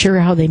 I'm not sure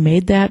how they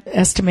made that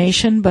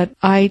estimation, but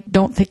I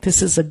don't think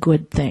this is a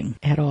good thing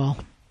at all.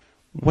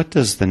 What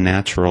does the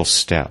natural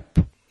step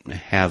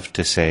have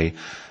to say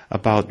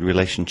about the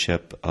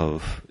relationship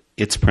of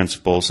its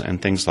principles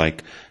and things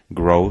like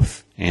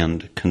growth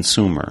and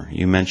consumer?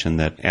 You mentioned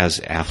that, as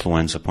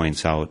Affluenza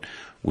points out,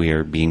 we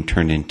are being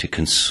turned into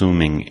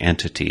consuming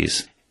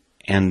entities.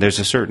 And there's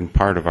a certain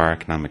part of our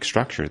economic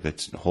structure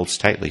that holds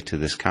tightly to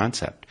this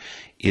concept.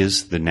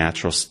 Is the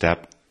natural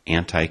step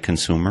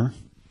anti-consumer?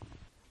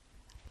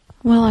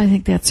 Well, I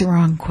think that's a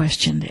wrong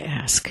question to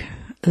ask.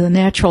 The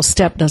natural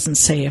step doesn't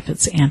say if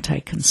it's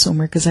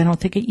anti-consumer, because I don't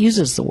think it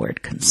uses the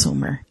word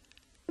consumer.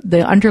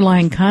 The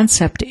underlying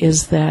concept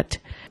is that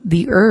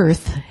the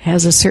earth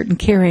has a certain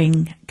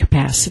carrying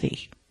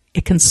capacity.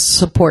 It can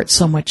support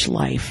so much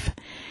life.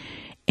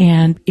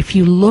 And if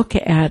you look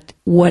at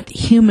what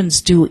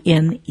humans do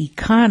in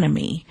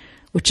economy,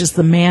 which is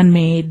the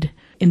man-made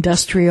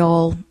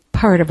industrial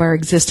part of our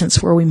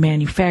existence where we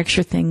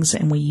manufacture things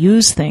and we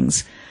use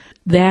things,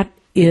 that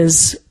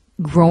is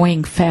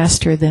growing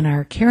faster than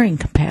our carrying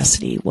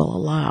capacity will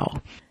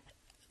allow.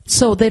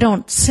 So they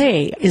don't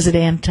say, is it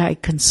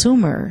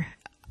anti-consumer?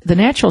 The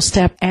natural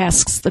step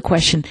asks the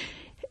question,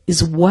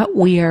 is what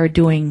we are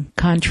doing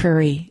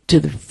contrary to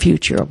the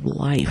future of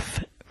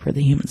life for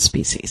the human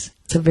species?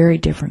 It's a very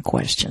different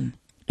question.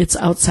 It's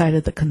outside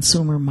of the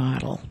consumer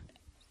model.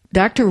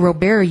 Dr.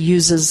 Robert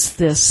uses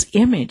this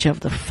image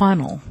of the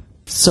funnel.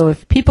 So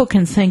if people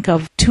can think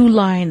of two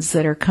lines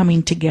that are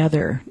coming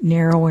together,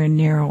 narrower and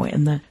narrower,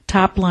 and the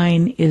top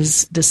line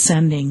is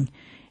descending,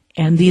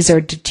 and these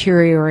are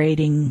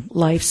deteriorating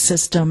life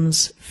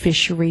systems,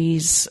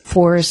 fisheries,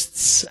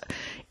 forests,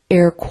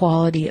 air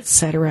quality,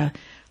 etc.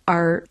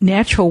 Our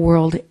natural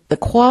world, the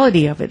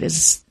quality of it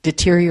is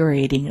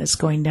deteriorating, is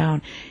going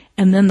down.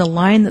 And then the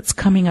line that's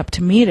coming up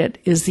to meet it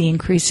is the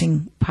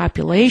increasing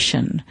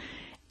population.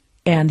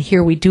 And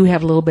here we do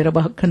have a little bit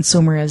about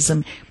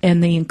consumerism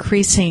and the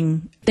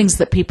increasing things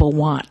that people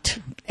want.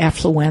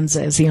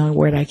 Affluenza is the only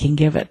word I can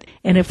give it.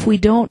 And if we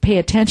don't pay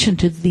attention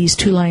to these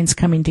two lines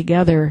coming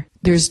together,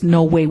 there's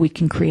no way we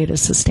can create a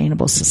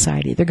sustainable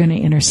society. They're going to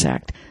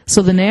intersect.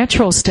 So the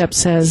natural step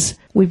says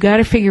we've got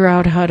to figure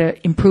out how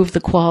to improve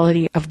the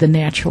quality of the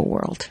natural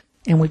world.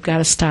 And we've got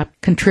to stop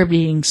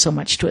contributing so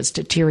much to its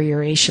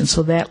deterioration,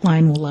 so that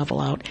line will level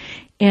out.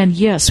 And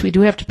yes, we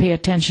do have to pay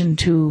attention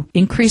to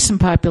increase in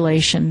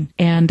population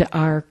and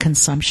our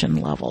consumption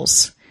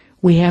levels.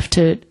 We have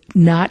to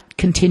not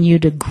continue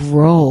to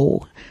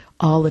grow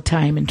all the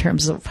time in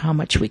terms of how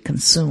much we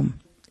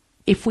consume.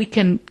 If we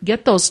can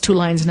get those two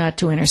lines not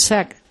to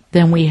intersect,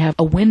 then we have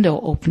a window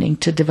opening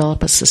to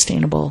develop a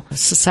sustainable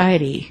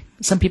society.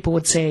 Some people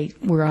would say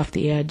we're off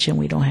the edge and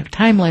we don't have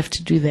time left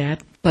to do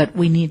that, but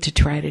we need to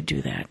try to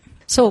do that.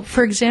 So,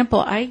 for example,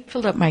 I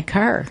filled up my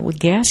car with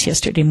gas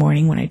yesterday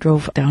morning when I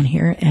drove down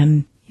here,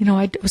 and,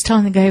 I was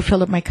telling the guy who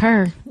filled up my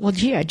car, well,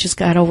 gee, I just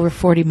got over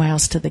 40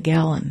 miles to the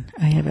gallon.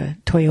 I have a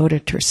Toyota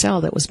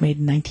Tercel that was made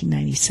in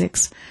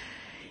 1996.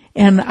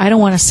 And I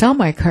don't want to sell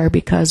my car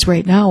because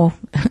right now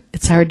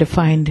it's hard to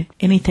find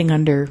anything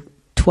under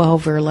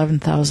 $12,000 or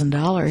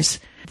 $11,000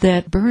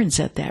 that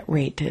burns at that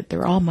rate.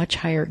 They're all much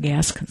higher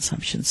gas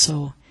consumption.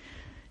 So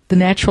the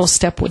natural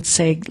step would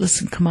say,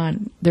 listen, come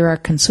on, there are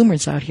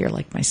consumers out here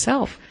like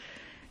myself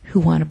who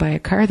want to buy a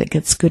car that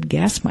gets good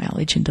gas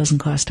mileage and doesn't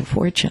cost a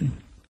fortune.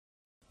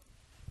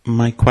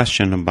 My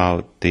question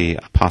about the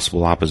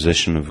possible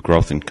opposition of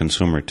growth and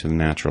consumer to the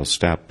natural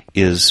step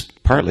is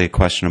partly a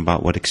question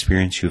about what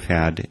experience you've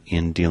had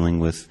in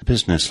dealing with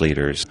business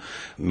leaders.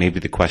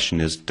 Maybe the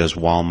question is, does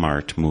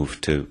Walmart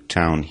move to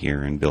town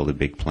here and build a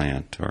big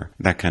plant, or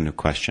that kind of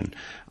question.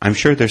 I'm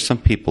sure there's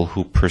some people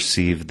who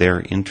perceive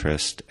their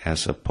interest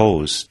as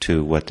opposed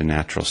to what the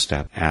natural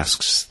step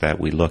asks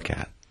that we look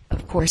at.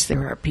 Of course,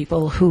 there are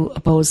people who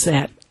oppose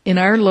that. In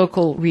our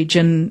local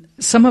region,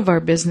 some of our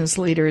business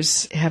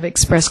leaders have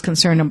expressed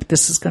concern about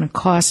this is going to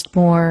cost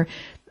more.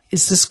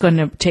 Is this going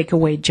to take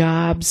away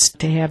jobs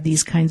to have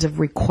these kinds of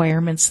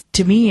requirements?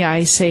 To me,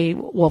 I say,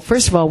 well,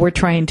 first of all, we're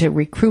trying to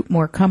recruit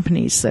more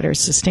companies that are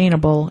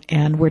sustainable,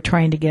 and we're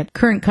trying to get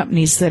current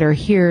companies that are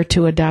here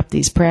to adopt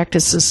these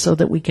practices so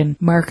that we can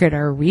market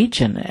our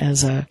region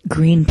as a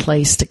green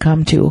place to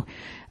come to.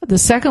 The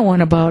second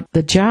one about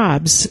the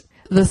jobs,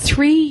 the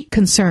three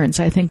concerns,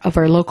 I think, of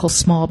our local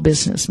small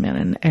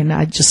businessmen, and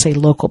I just say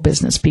local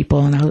business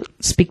people, and I'll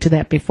speak to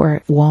that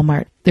before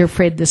Walmart. They're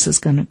afraid this is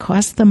going to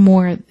cost them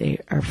more. They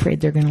are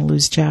afraid they're going to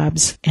lose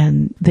jobs,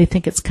 and they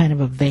think it's kind of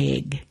a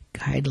vague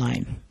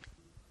guideline.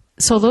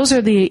 So those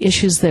are the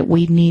issues that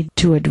we need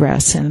to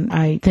address, and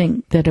I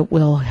think that it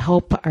will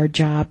help our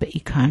job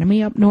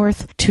economy up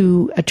north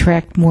to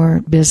attract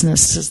more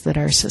businesses that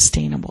are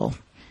sustainable.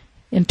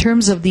 In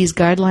terms of these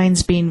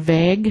guidelines being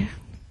vague,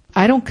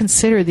 I don't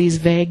consider these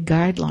vague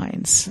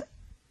guidelines.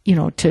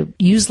 To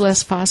use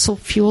less fossil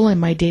fuel in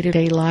my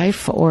day-to-day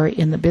life or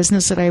in the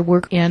business that I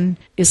work in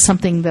is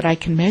something that I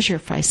can measure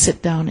if I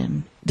sit down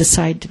and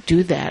decide to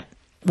do that.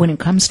 When it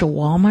comes to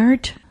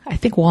Walmart, I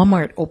think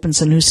Walmart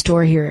opens a new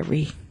store here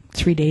every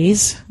 3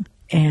 days,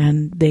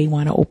 and they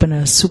want to open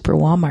a super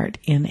Walmart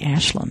in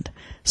Ashland.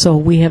 So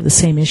we have the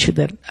same issue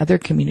that other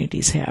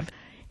communities have.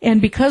 And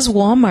because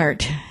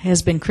Walmart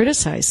has been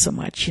criticized so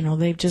much,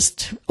 they've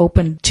just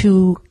opened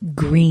 2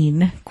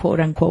 green,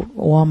 quote-unquote,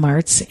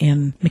 Walmarts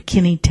in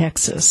McKinney,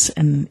 Texas,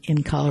 and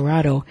in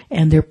Colorado,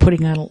 and they're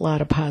putting out a lot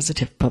of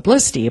positive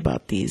publicity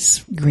about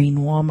these green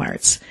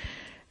Walmarts.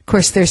 Of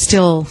course, they're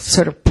still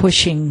sort of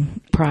pushing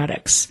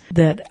products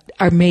that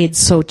are made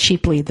so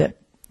cheaply that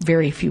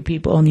very few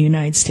people in the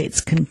United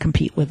States can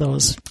compete with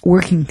those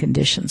working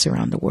conditions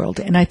around the world,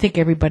 and I think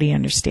everybody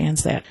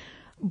understands that.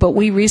 But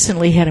we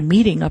recently had a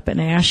meeting up in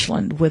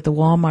Ashland with the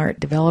Walmart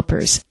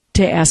developers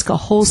to ask a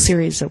whole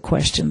series of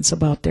questions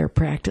about their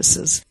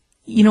practices.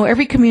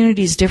 Every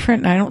community is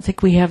different, and I don't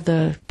think we have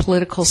the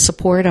political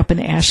support up in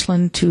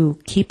Ashland to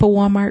keep a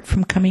Walmart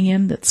from coming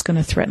in that's going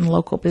to threaten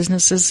local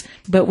businesses.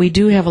 But we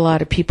do have a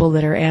lot of people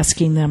that are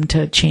asking them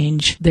to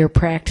change their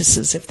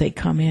practices if they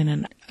come in,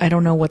 and I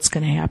don't know what's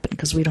going to happen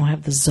because we don't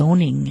have the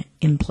zoning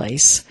in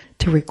place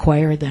to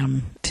require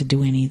them to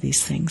do any of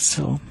these things.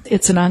 So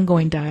it's an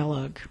ongoing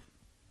dialogue.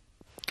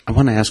 I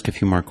want to ask a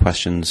few more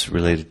questions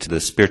related to the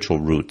spiritual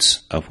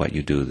roots of what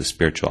you do, the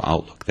spiritual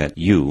outlook that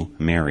you,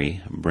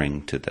 Mary,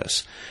 bring to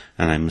this.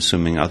 And I'm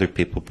assuming other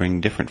people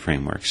bring different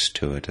frameworks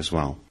to it as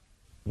well.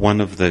 One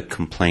of the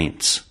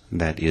complaints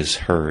that is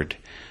heard,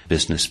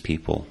 business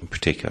people, in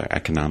particular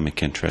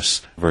economic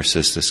interests,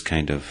 versus this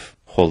kind of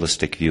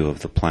holistic view of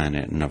the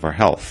planet and of our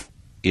health,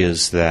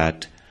 is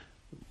that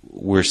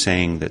we're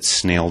saying that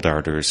snail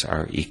darters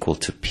are equal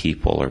to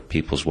people or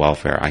people's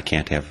welfare. I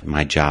can't have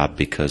my job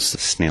because the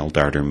snail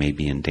darter may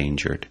be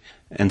endangered,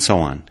 and so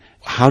on.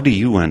 How do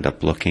you end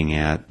up looking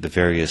at the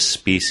various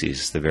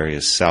species, the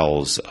various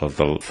cells of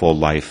the full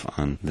life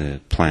on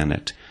the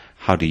planet?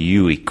 How do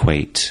you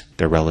equate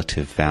their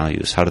relative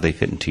values? How do they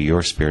fit into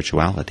your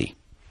spirituality?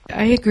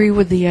 I agree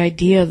with the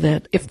idea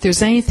that if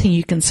there's anything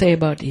you can say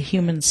about the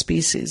human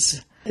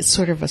species, it's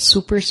sort of a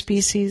super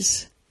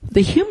species.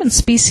 The human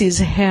species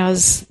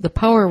has the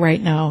power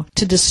right now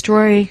to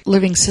destroy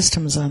living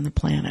systems on the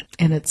planet,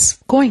 and it's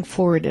going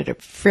forward at a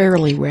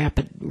fairly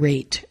rapid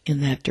rate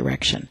in that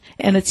direction.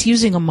 And it's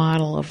using a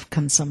model of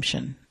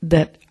consumption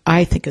that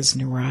I think is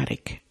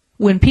neurotic.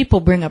 When people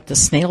bring up the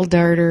snail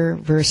darter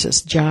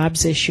versus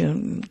jobs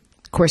issue,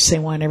 of course they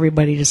want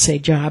everybody to say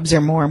jobs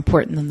are more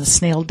important than the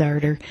snail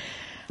darter.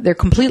 They're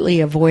completely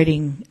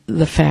avoiding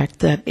the fact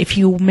that if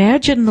you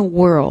imagine the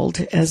world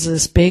as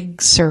this big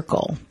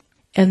circle,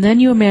 and then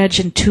you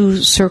imagine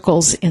 2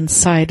 circles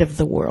inside of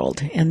the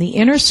world. And the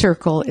inner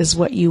circle is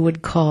what you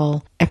would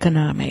call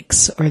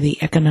economics, or the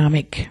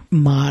economic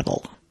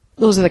model.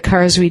 Those are the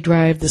cars we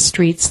drive, the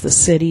streets, the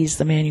cities,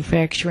 the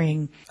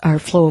manufacturing, our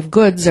flow of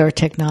goods, our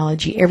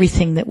technology,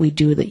 everything that we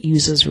do that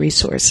uses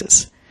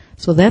resources.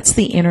 So that's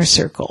the inner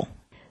circle.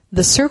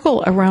 The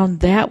circle around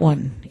that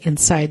one,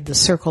 inside the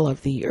circle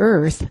of the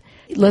earth,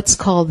 let's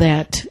call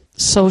that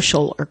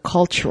social or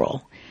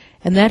cultural.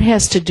 And that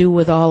has to do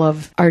with all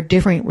of our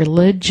different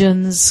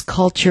religions,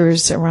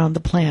 cultures around the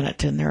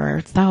planet, and there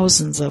are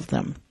thousands of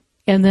them.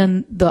 And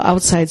then the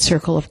outside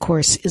circle, of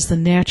course, is the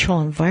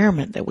natural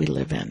environment that we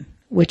live in,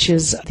 which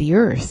is the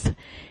earth.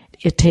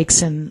 It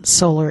takes in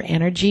solar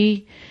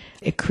energy.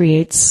 It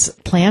creates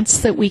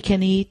plants that we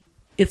can eat.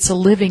 It's a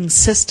living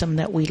system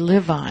that we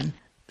live on.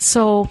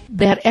 So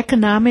that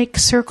economic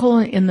circle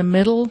in the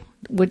middle,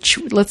 which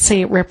let's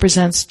say it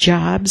represents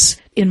jobs,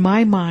 in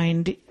my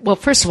mind, well,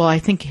 first of all, I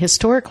think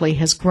historically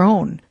has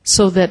grown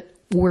so that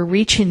we're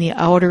reaching the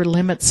outer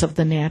limits of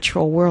the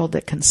natural world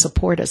that can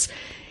support us.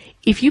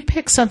 If you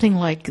pick something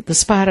like the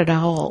spotted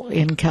owl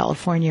in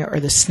California or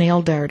the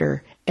snail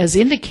darter as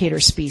indicator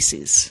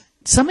species,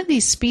 some of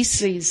these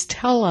species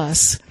tell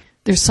us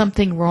there's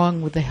something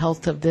wrong with the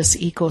health of this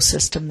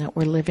ecosystem that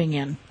we're living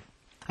in.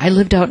 I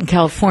lived out in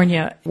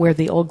California where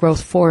the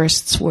old-growth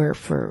forests were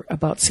for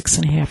about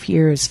 6.5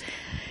 years.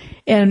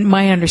 And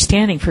my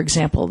understanding, for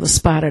example, the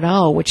spotted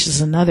owl, which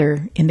is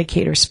another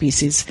indicator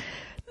species,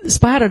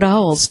 spotted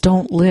owls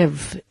don't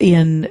live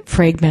in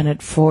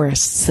fragmented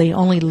forests. They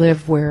only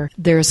live where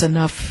there's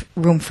enough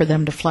room for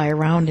them to fly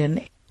around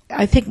in.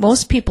 I think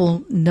most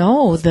people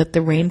know that the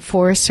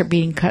rainforests are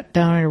being cut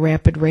down at a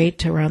rapid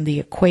rate around the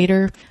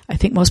equator. I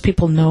think most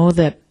people know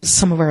that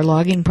some of our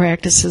logging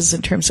practices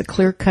in terms of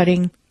clear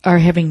cutting are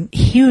having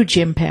huge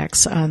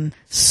impacts on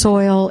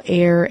soil,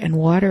 air, and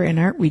water and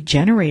aren't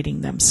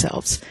regenerating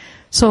themselves.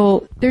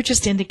 So they're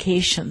just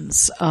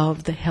indications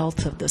of the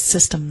health of the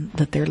system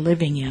that they're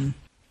living in.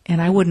 And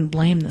I wouldn't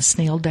blame the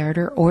snail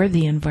darter or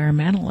the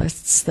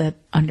environmentalists that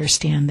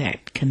understand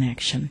that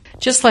connection.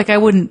 Just like I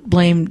wouldn't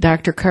blame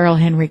Dr.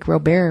 Karl-Henrik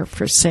Robert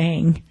for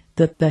saying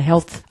that the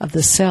health of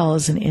the cell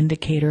is an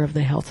indicator of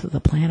the health of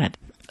the planet.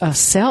 A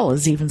cell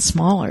is even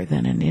smaller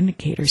than an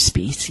indicator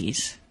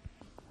species.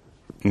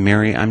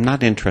 Mary, I'm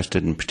not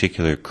interested in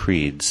particular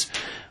creeds,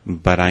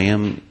 but I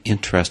am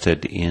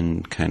interested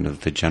in kind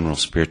of the general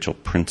spiritual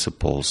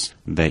principles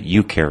that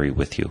you carry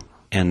with you.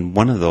 And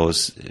one of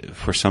those,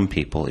 for some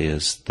people,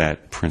 is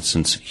that, for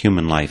instance,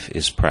 human life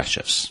is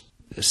precious.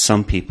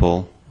 Some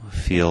people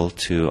feel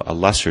to a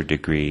lesser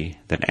degree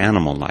that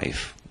animal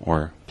life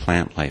or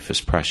plant life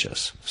is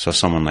precious. So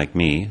someone like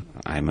me,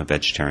 I'm a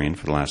vegetarian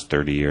for the last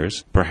 30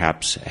 years,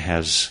 perhaps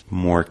has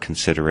more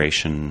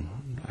consideration.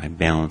 I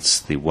balance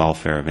the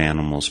welfare of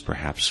animals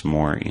perhaps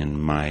more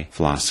in my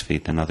philosophy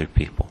than other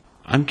people.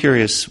 I'm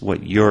curious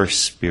what your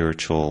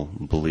spiritual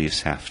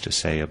beliefs have to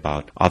say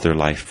about other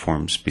life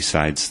forms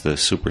besides the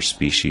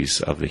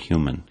superspecies of the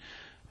human.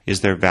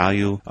 Is there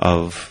value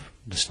of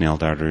the snail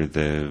darter,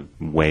 the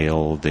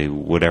whale, the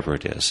whatever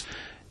it is,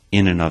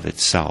 in and of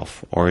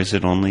itself, or is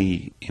it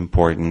only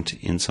important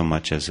in so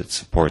much as it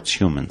supports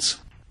humans?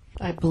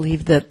 I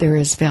believe that there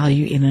is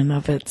value in and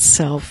of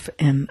itself,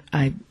 and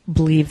I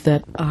believe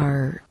that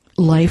our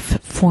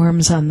life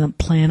forms on the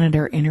planet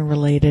are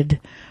interrelated.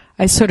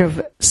 I sort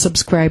of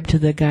subscribe to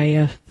the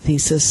Gaia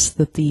thesis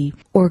that the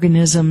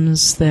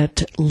organisms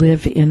that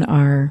live in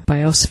our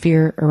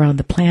biosphere around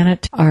the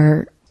planet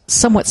are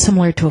somewhat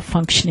similar to a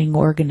functioning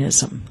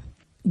organism.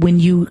 When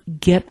you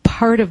get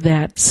part of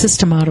that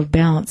system out of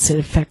balance, it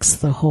affects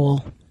the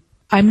whole.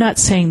 I'm not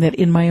saying that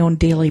in my own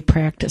daily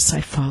practice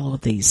I follow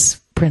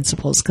these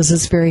principles, because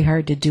it's very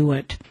hard to do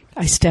it.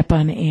 I step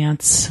on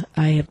ants,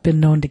 I have been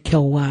known to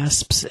kill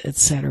wasps,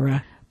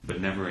 etc. But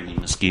never any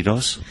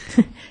mosquitoes?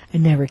 I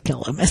never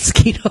kill a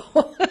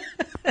mosquito.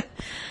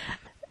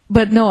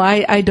 But no,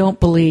 I don't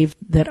believe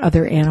that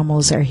other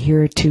animals are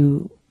here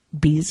to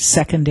be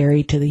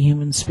secondary to the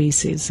human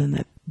species and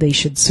that they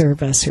should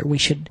serve us or we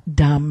should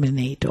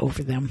dominate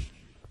over them.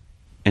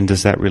 And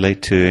does that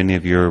relate to any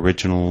of your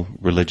original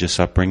religious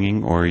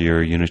upbringing or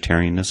your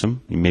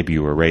Unitarianism? Maybe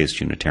you were raised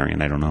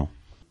Unitarian, I don't know.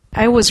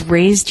 I was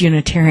raised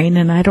Unitarian,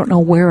 and I don't know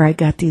where I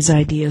got these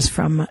ideas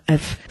from.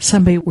 If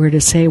somebody were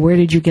to say, where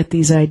did you get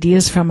these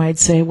ideas from? I'd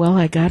say, well,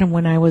 I got them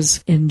when I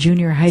was in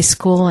junior high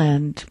school,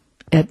 and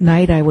at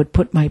night I would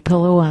put my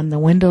pillow on the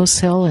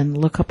windowsill and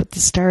look up at the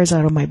stars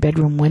out of my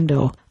bedroom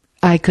window.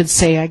 I could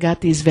say I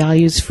got these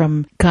values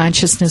from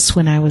consciousness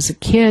when I was a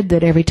kid,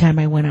 that every time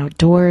I went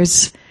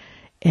outdoors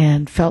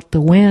and felt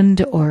the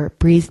wind or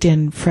breathed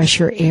in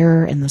fresher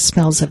air and the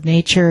smells of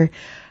nature,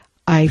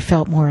 I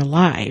felt more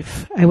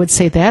alive. I would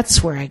say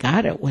that's where I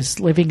got it, was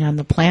living on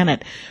the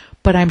planet.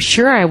 But I'm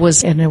sure I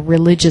was in a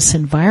religious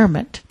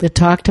environment that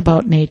talked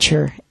about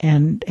nature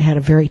and had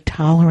a very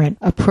tolerant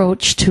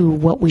approach to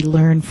what we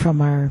learn from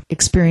our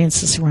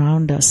experiences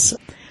around us.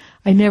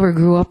 I never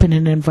grew up in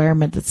an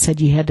environment that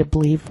said you had to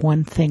believe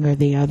one thing or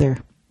the other.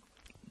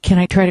 Can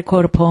I try to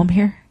quote a poem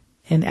here?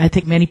 And I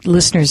think many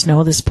listeners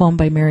know this poem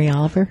by Mary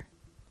Oliver.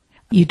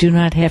 You do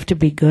not have to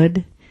be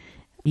good.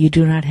 You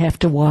do not have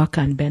to walk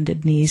on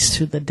bended knees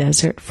through the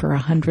desert for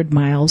 100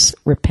 miles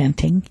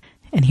repenting.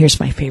 And here's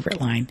my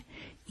favorite line.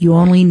 You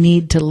only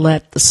need to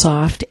let the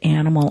soft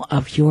animal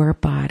of your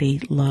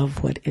body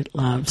love what it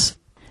loves.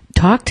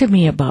 Talk to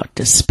me about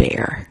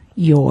despair,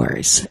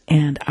 yours,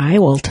 and I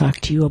will talk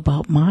to you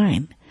about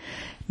mine.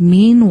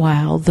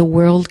 Meanwhile, the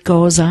world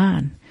goes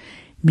on.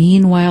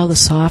 Meanwhile, the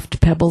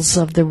soft pebbles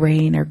of the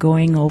rain are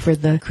going over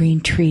the green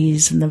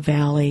trees and the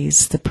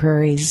valleys, the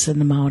prairies and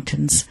the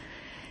mountains.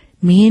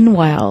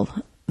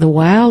 Meanwhile, the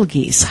wild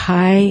geese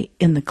high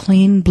in the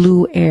clean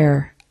blue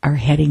air are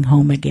heading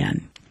home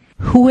again.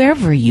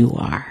 Whoever you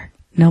are,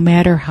 no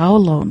matter how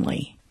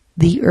lonely,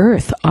 the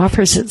earth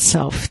offers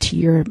itself to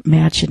your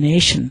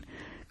imagination,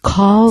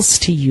 calls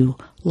to you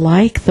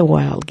like the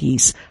wild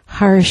geese,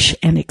 harsh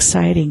and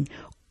exciting,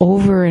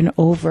 over and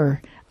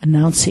over,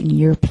 announcing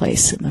your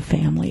place in the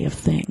family of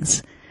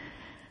things.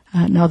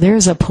 Now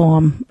there's a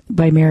poem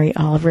by Mary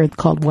Oliver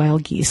called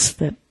Wild Geese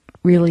that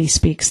really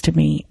speaks to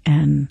me,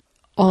 and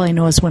all I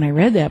know is when I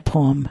read that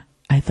poem,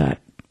 I thought,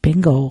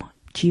 bingo,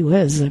 gee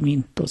whiz. I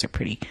mean, those are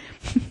pretty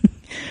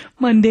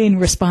mundane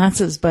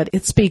responses, but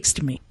it speaks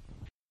to me.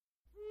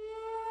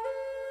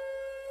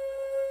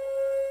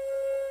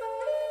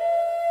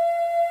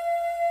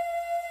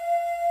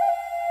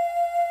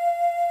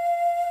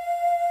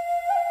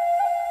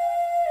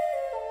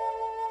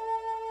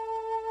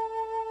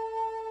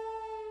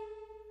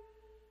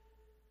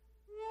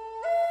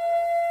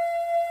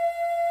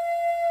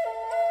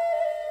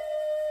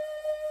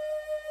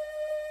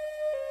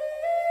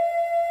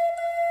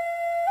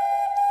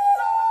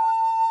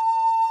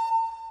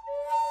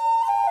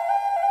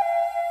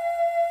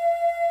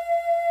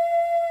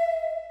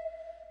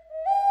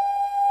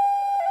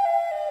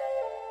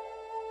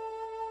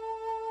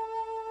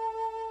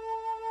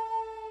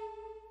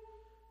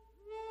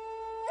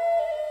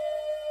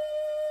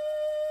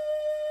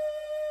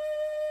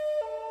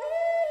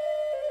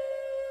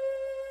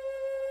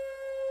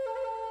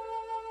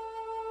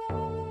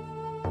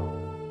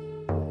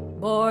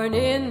 Born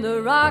in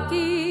the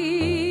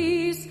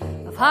Rockies,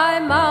 of high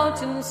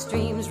mountain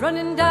streams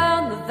running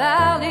down the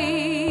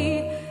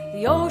valley,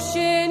 the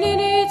ocean in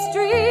its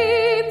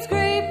dreams,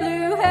 great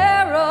blue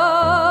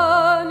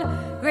heron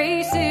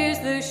graces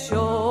the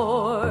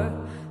shore,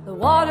 the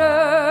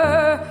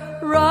water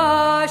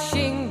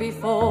rushing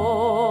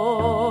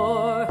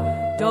before.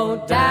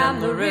 Don't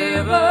dam the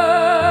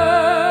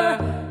river,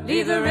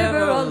 leave the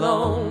river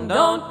alone.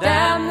 Don't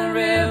dam the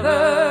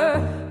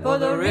river, for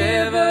the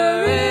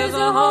river is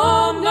a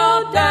home.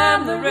 Don't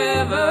dam the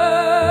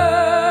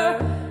river,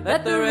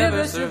 let the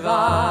river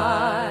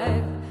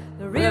survive.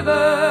 The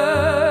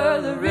river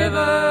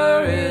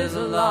is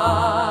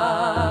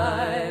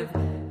alive.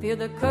 Feel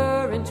the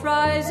current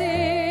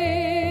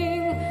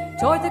rising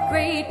toward the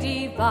great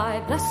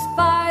divide, blessed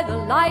by the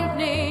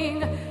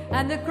lightning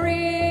and the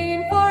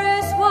green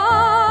forest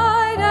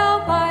wide,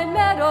 alpine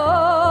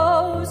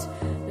meadows,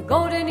 the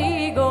golden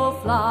eagle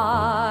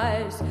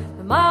flies,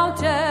 the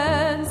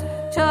mountains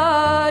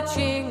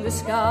touching the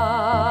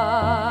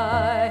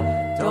sky.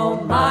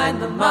 Don't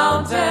mind the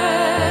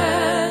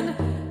mountain,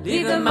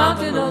 leave the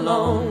mountain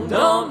alone.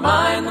 Don't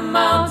mind the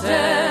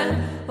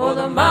mountain, for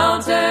the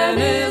mountain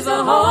is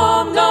a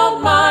home.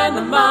 Don't mind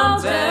the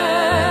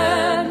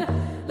mountain,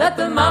 let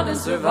the mountain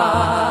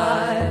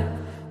survive.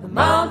 The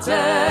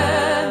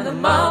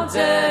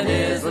mountain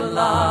is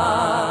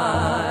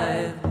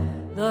alive.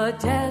 The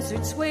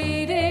desert's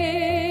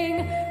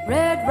waiting,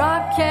 red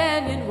rock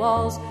canyon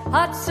walls,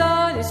 hot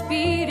sun is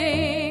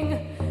beating.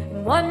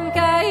 One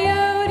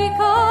coyote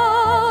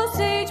calls,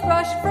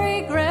 sagebrush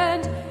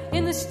fragrant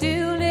in the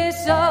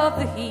stillness of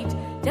the heat.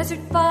 Desert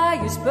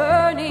fires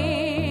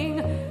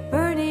burning,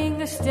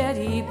 burning a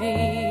steady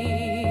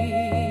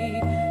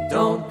beat.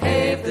 Don't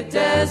pave the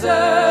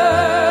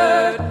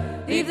desert,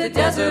 leave the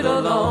desert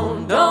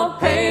alone. Don't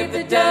pave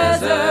the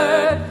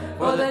desert,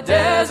 for the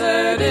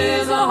desert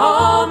is a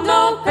home.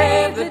 Don't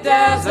pave the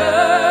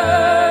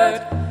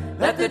desert,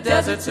 let the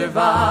desert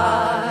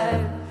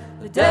survive.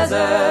 The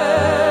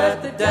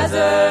desert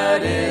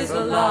is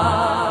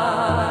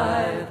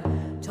alive.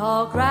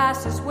 Tall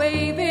grass is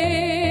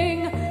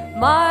waving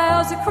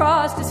miles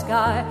across the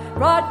sky,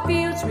 broad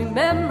fields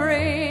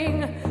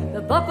remembering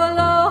the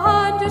buffalo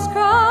hunter's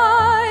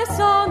cry.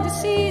 Song to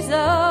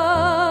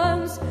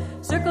seasons,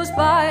 circles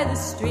by the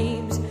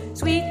streams,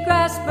 sweet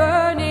grass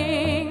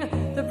burning,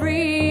 the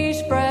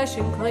breeze fresh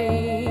and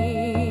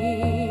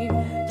clean.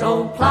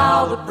 Don't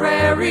plow the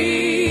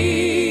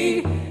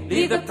prairie,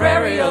 leave the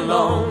prairie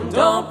alone.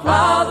 Don't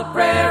plow the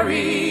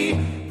prairie,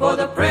 for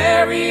the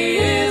prairie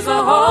is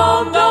a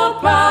home. Don't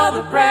plow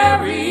the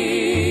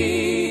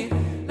prairie,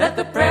 let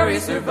the prairie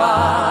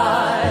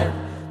survive.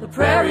 The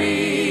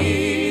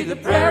prairie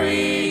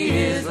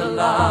is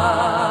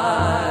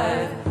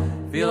alive.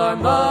 Feel our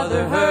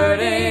mother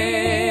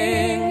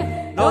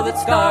hurting, know that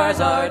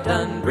scars are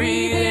done.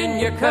 Breathe in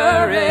your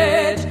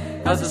courage,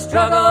 'cause the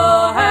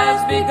struggle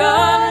has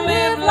begun.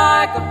 Live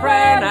like a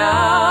prayer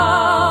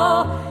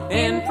now,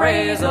 in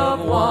praise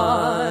of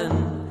one.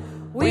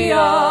 We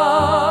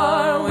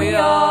are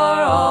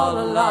all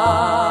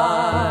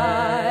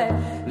alive.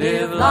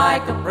 Live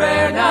like a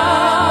prayer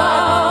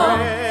now,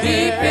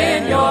 deep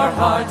in your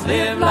hearts.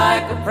 Live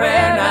like a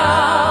prayer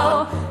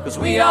now, 'cause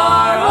we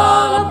are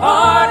all a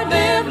part.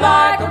 Live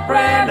like a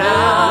prayer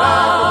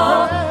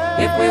now,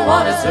 if we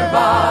want to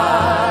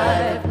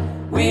survive.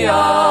 We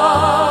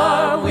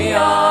are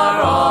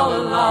all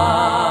alive.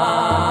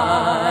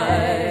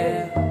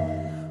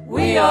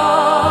 We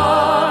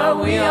are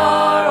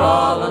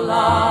all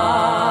alive.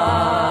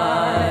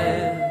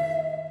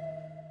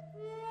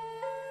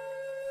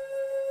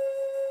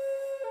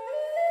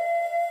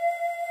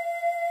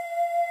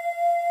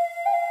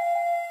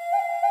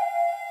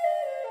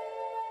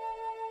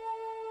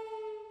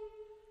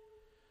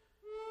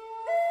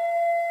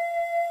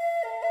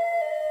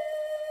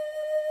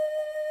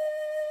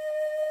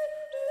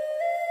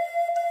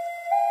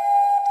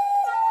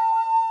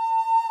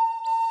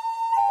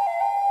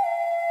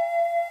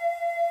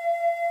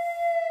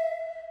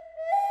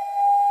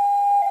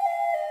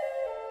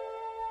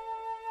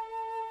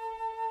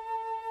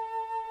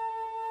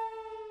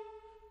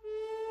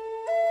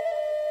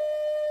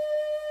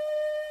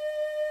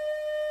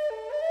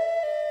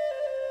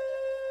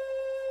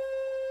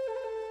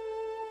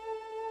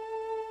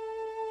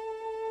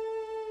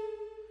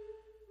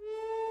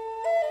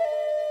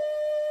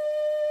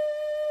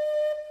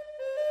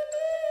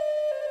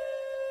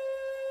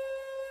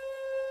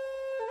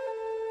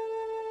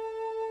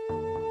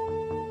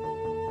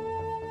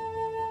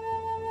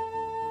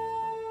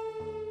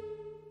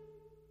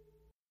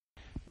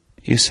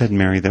 You said,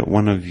 Mary, that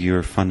one of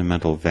your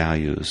fundamental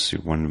values,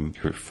 one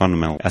of your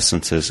fundamental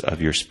essences of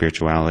your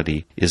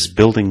spirituality is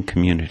building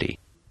community.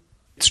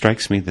 It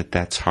strikes me that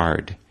that's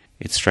hard.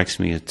 It strikes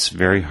me it's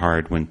very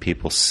hard when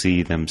people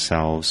see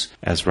themselves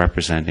as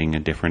representing a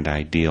different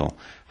ideal.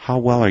 How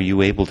well are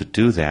you able to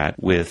do that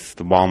with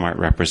the Walmart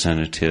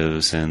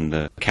representatives and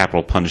the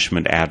capital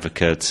punishment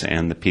advocates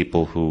and the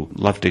people who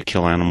love to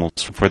kill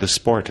animals for the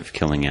sport of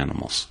killing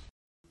animals?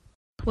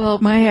 Well,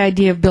 my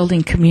idea of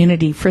building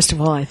community, first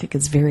of all, I think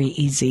it's very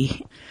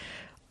easy.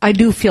 I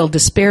do feel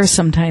despair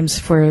sometimes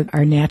for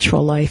our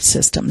natural life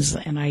systems,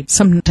 and I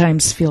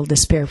sometimes feel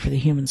despair for the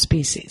human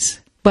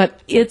species. But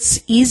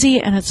it's easy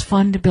and it's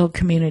fun to build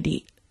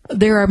community.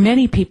 There are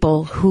many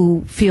people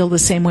who feel the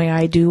same way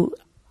I do.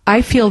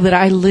 I feel that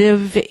I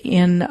live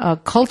in a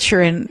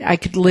culture, and I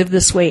could live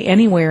this way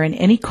anywhere in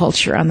any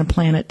culture on the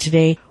planet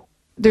today.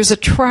 There's a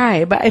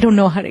tribe. I don't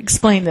know how to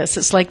explain this.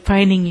 It's like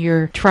finding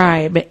your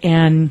tribe,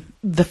 and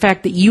the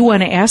fact that you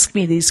want to ask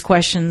me these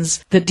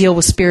questions that deal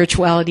with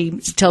spirituality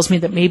tells me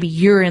that maybe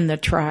you're in the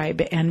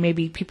tribe, and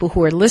maybe people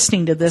who are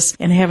listening to this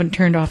and haven't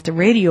turned off the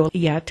radio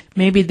yet,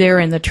 maybe they're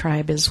in the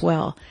tribe as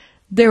well.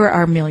 There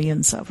are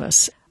millions of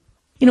us.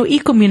 You know,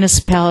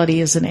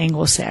 eco-municipality is an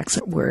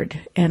Anglo-Saxon word,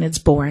 and it's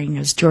boring.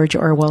 As George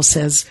Orwell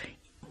says,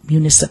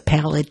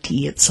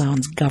 municipality, it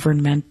sounds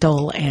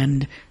governmental,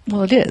 and,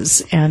 well, it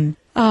is. And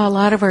a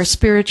lot of our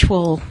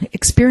spiritual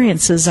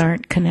experiences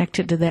aren't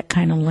connected to that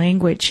kind of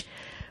language.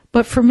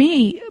 But for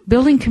me,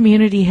 building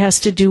community has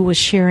to do with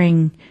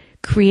sharing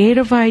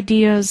creative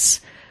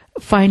ideas,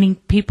 finding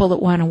people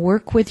that want to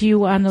work with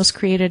you on those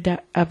creative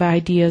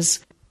ideas,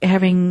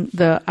 having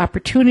the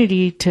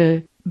opportunity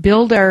to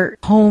build our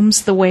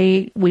homes the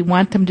way we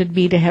want them to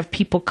be, to have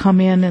people come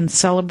in and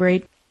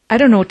celebrate. I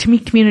don't know, to me,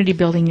 community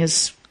building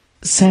is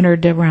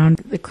centered around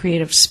the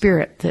creative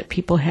spirit that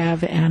people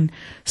have and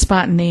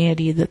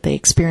spontaneity that they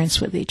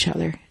experience with each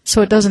other.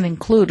 So it doesn't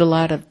include a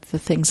lot of the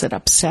things that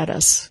upset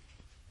us.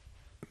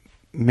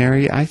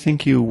 Mary, I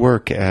think you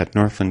work at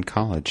Northland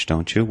College,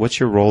 don't you? What's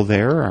your role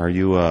there? Are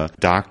you a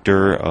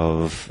doctor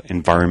of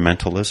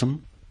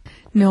environmentalism?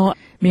 No,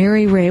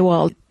 Mary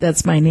Raywald,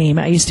 that's my name.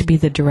 I used to be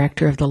the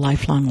director of the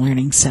Lifelong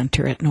Learning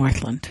Center at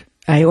Northland.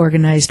 I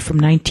organized from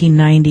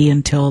 1990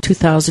 until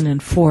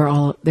 2004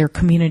 all their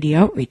community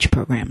outreach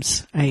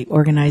programs. I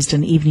organized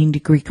an evening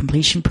degree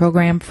completion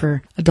program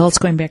for adults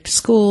going back to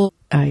school.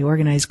 I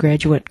organized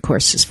graduate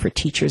courses for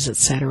teachers,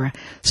 etc.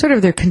 Sort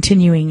of their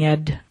continuing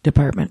ed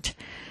department.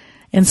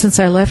 And since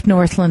I left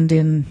Northland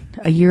in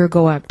a year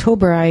ago,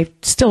 October, I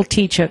still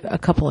teach a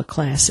couple of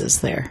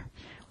classes there.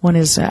 One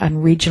is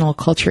on regional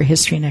culture,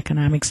 history, and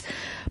economics,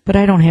 but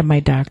I don't have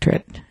my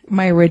doctorate.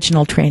 My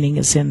original training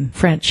is in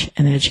French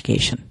and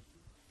education.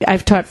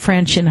 I've taught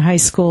French in high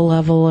school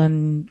level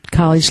and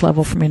college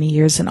level for many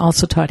years, and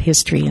also taught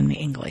history and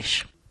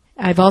English.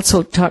 I've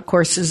also taught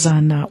courses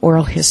on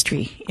oral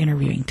history,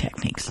 interviewing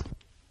techniques.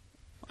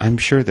 I'm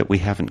sure that we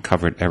haven't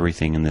covered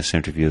everything in this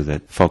interview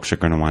that folks are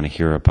going to want to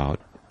hear about.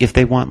 If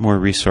they want more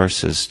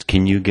resources,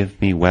 can you give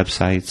me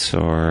websites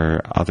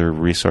or other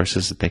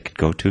resources that they could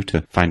go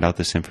to find out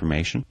this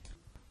information?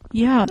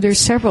 Yeah, there's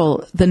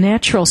several. The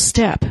Natural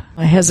Step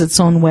has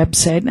its own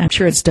website. I'm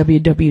sure it's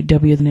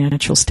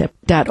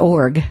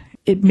www.thenaturalstep.org.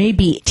 It may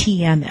be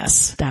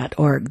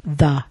tns.org,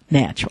 The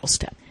Natural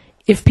Step.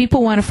 If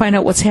people want to find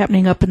out what's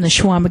happening up in the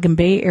Chequamegon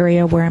Bay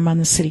area where I'm on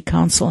the city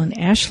council in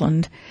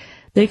Ashland,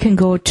 they can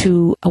go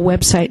to a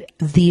website,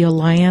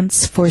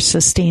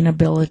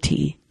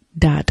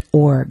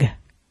 theallianceforsustainability.org.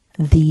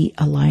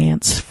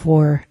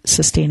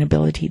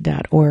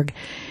 theallianceforsustainability.org.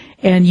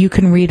 And you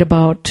can read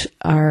about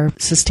our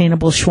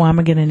Sustainable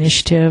Chequamegon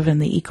Initiative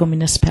and the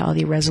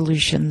eco-municipality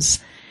resolutions.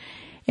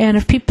 And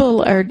if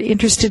people are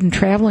interested in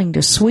traveling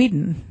to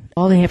Sweden,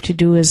 all they have to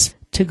do is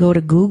to go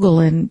to Google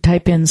and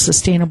type in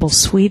Sustainable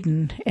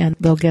Sweden, and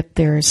they'll get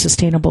their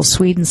Sustainable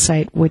Sweden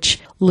site, which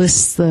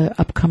lists the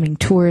upcoming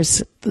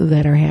tours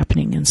that are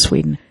happening in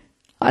Sweden.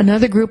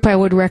 Another group I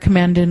would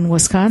recommend in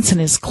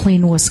Wisconsin is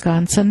Clean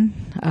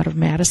Wisconsin out of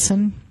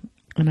Madison,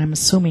 and I'm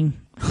assuming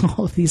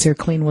all of these are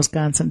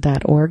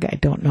cleanwisconsin.org. I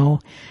don't know.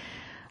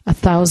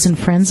 1,000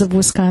 Friends of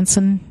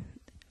Wisconsin,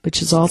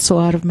 which is also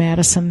out of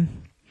Madison.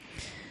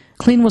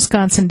 Clean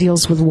Wisconsin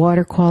deals with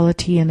water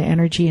quality and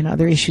energy and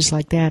other issues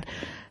like that.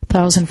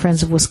 1,000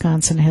 Friends of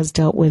Wisconsin has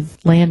dealt with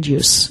land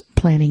use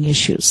planning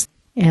issues.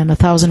 And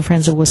 1,000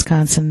 Friends of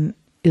Wisconsin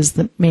is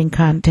the main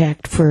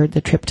contact for the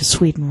trip to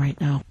Sweden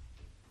right now.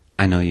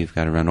 I know you've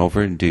got to run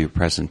over and do your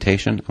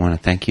presentation. I want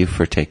to thank you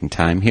for taking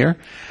time here.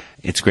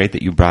 It's great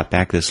that you brought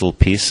back this little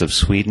piece of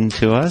Sweden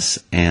to us,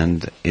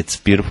 and it's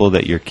beautiful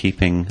that you're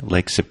keeping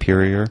Lake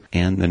Superior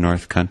and the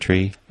North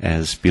Country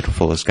as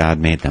beautiful as God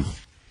made them.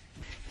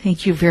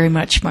 Thank you very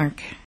much,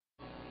 Mark.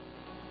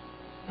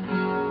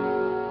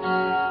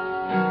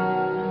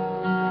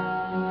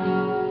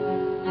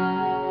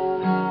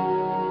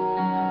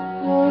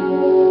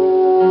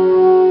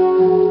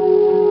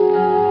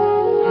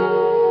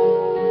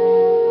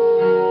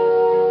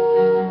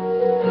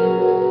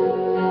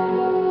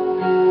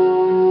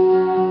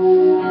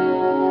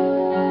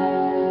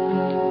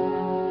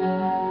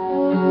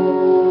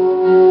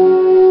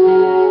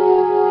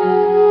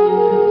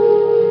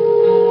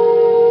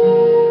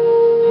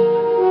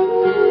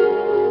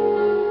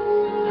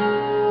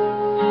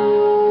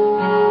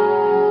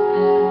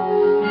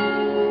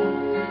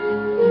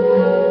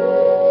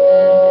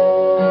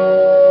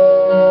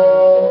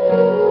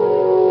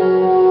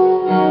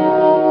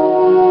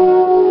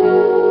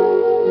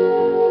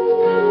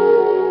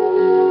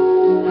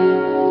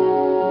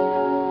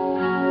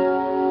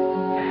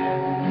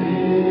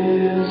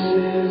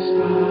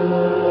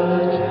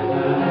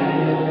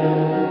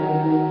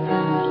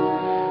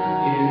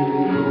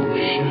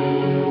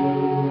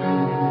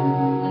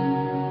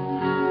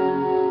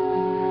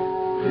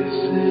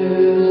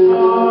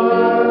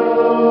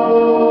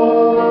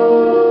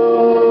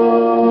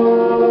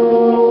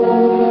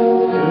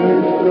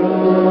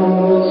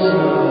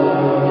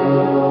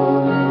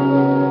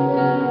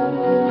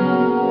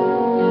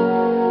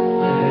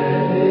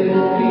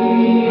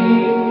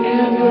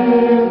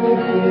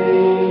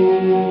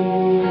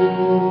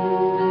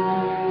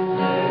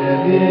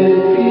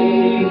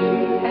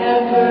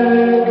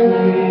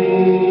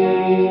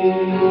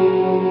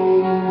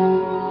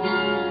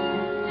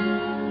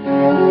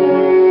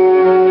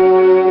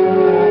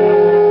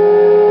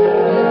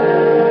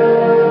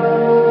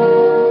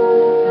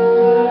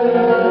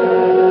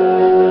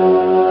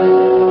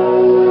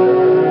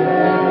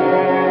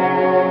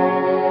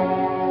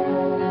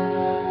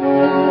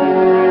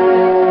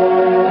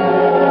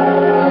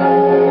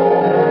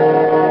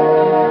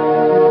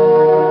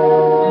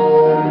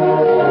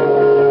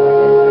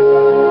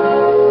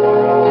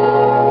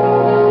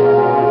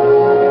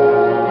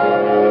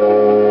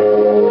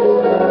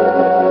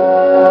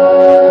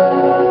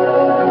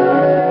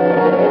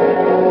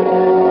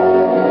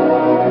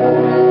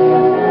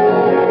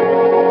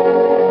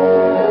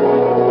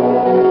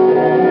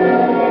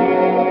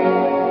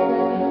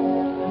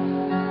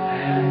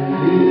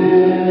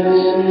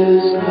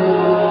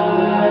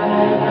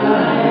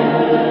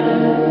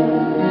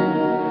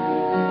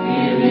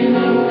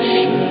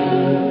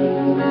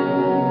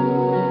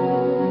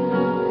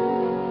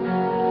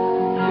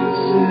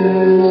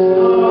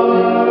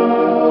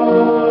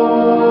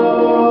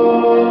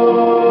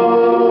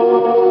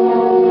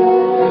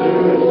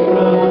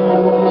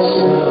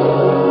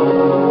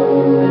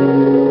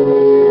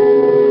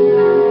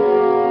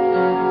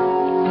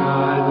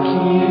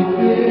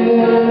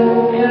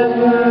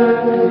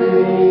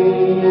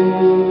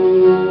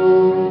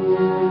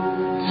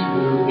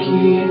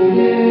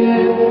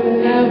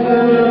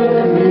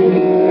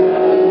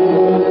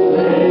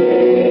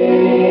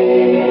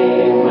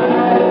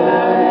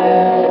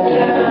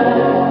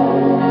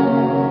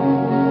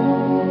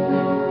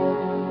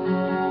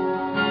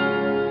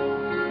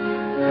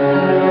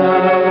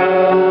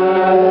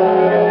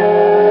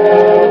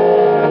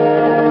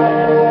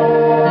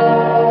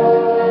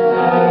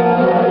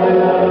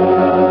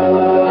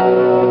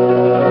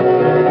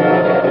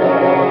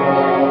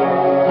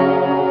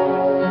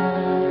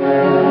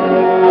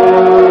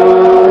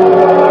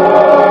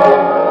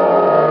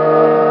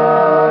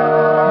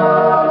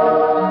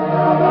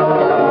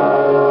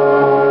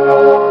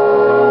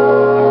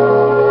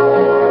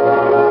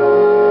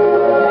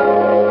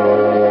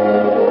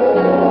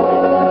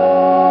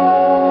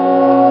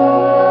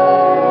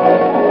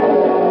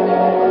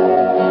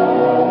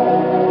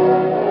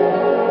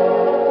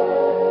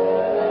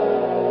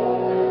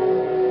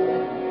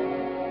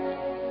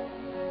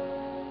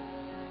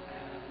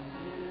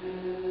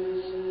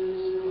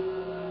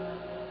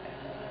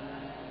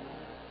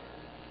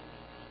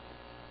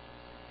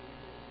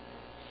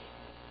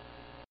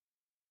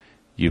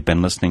 You've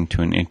been listening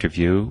to an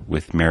interview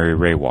with Mary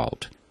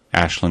Raywald,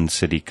 Ashland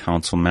City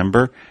Council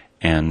member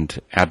and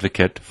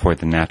advocate for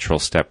the natural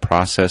step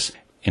process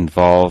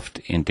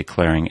involved in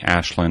declaring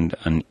Ashland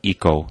an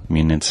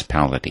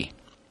eco-municipality.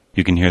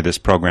 You can hear this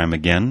program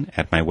again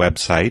at my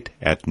website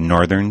at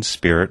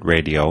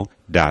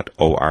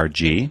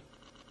northernspiritradio.org.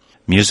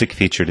 Music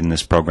featured in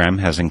this program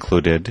has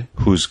included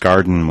Whose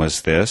Garden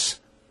Was This?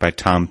 By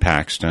Tom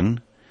Paxton,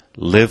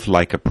 Live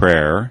Like a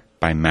Prayer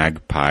by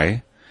Magpie,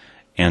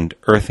 and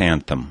Earth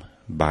Anthem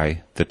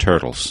by The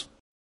Turtles.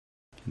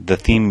 The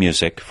theme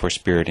music for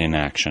Spirit in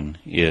Action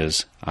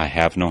is I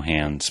Have No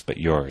Hands But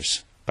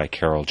Yours by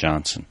Carol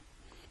Johnson.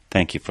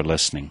 Thank you for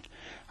listening.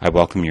 I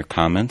welcome your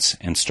comments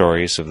and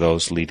stories of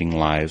those leading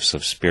lives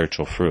of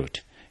spiritual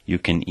fruit. You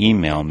can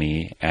email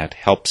me at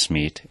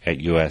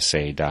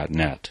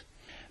helpsmeet@usa.net.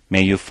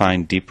 May you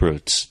find deep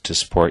roots to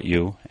support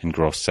you and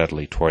grow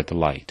steadily toward the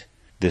light.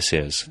 This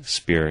is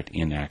Spirit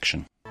in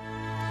Action.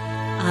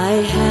 I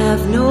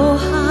have no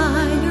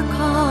higher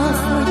call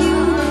for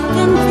you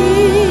than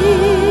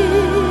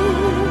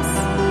this,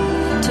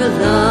 to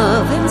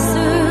love and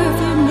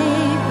serve your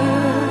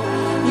neighbor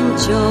in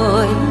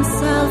joy and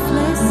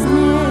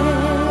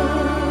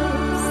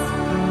selflessness.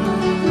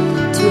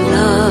 To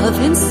love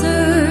and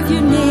serve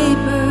your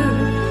neighbor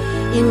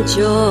in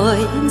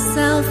joy and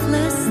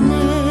selflessness.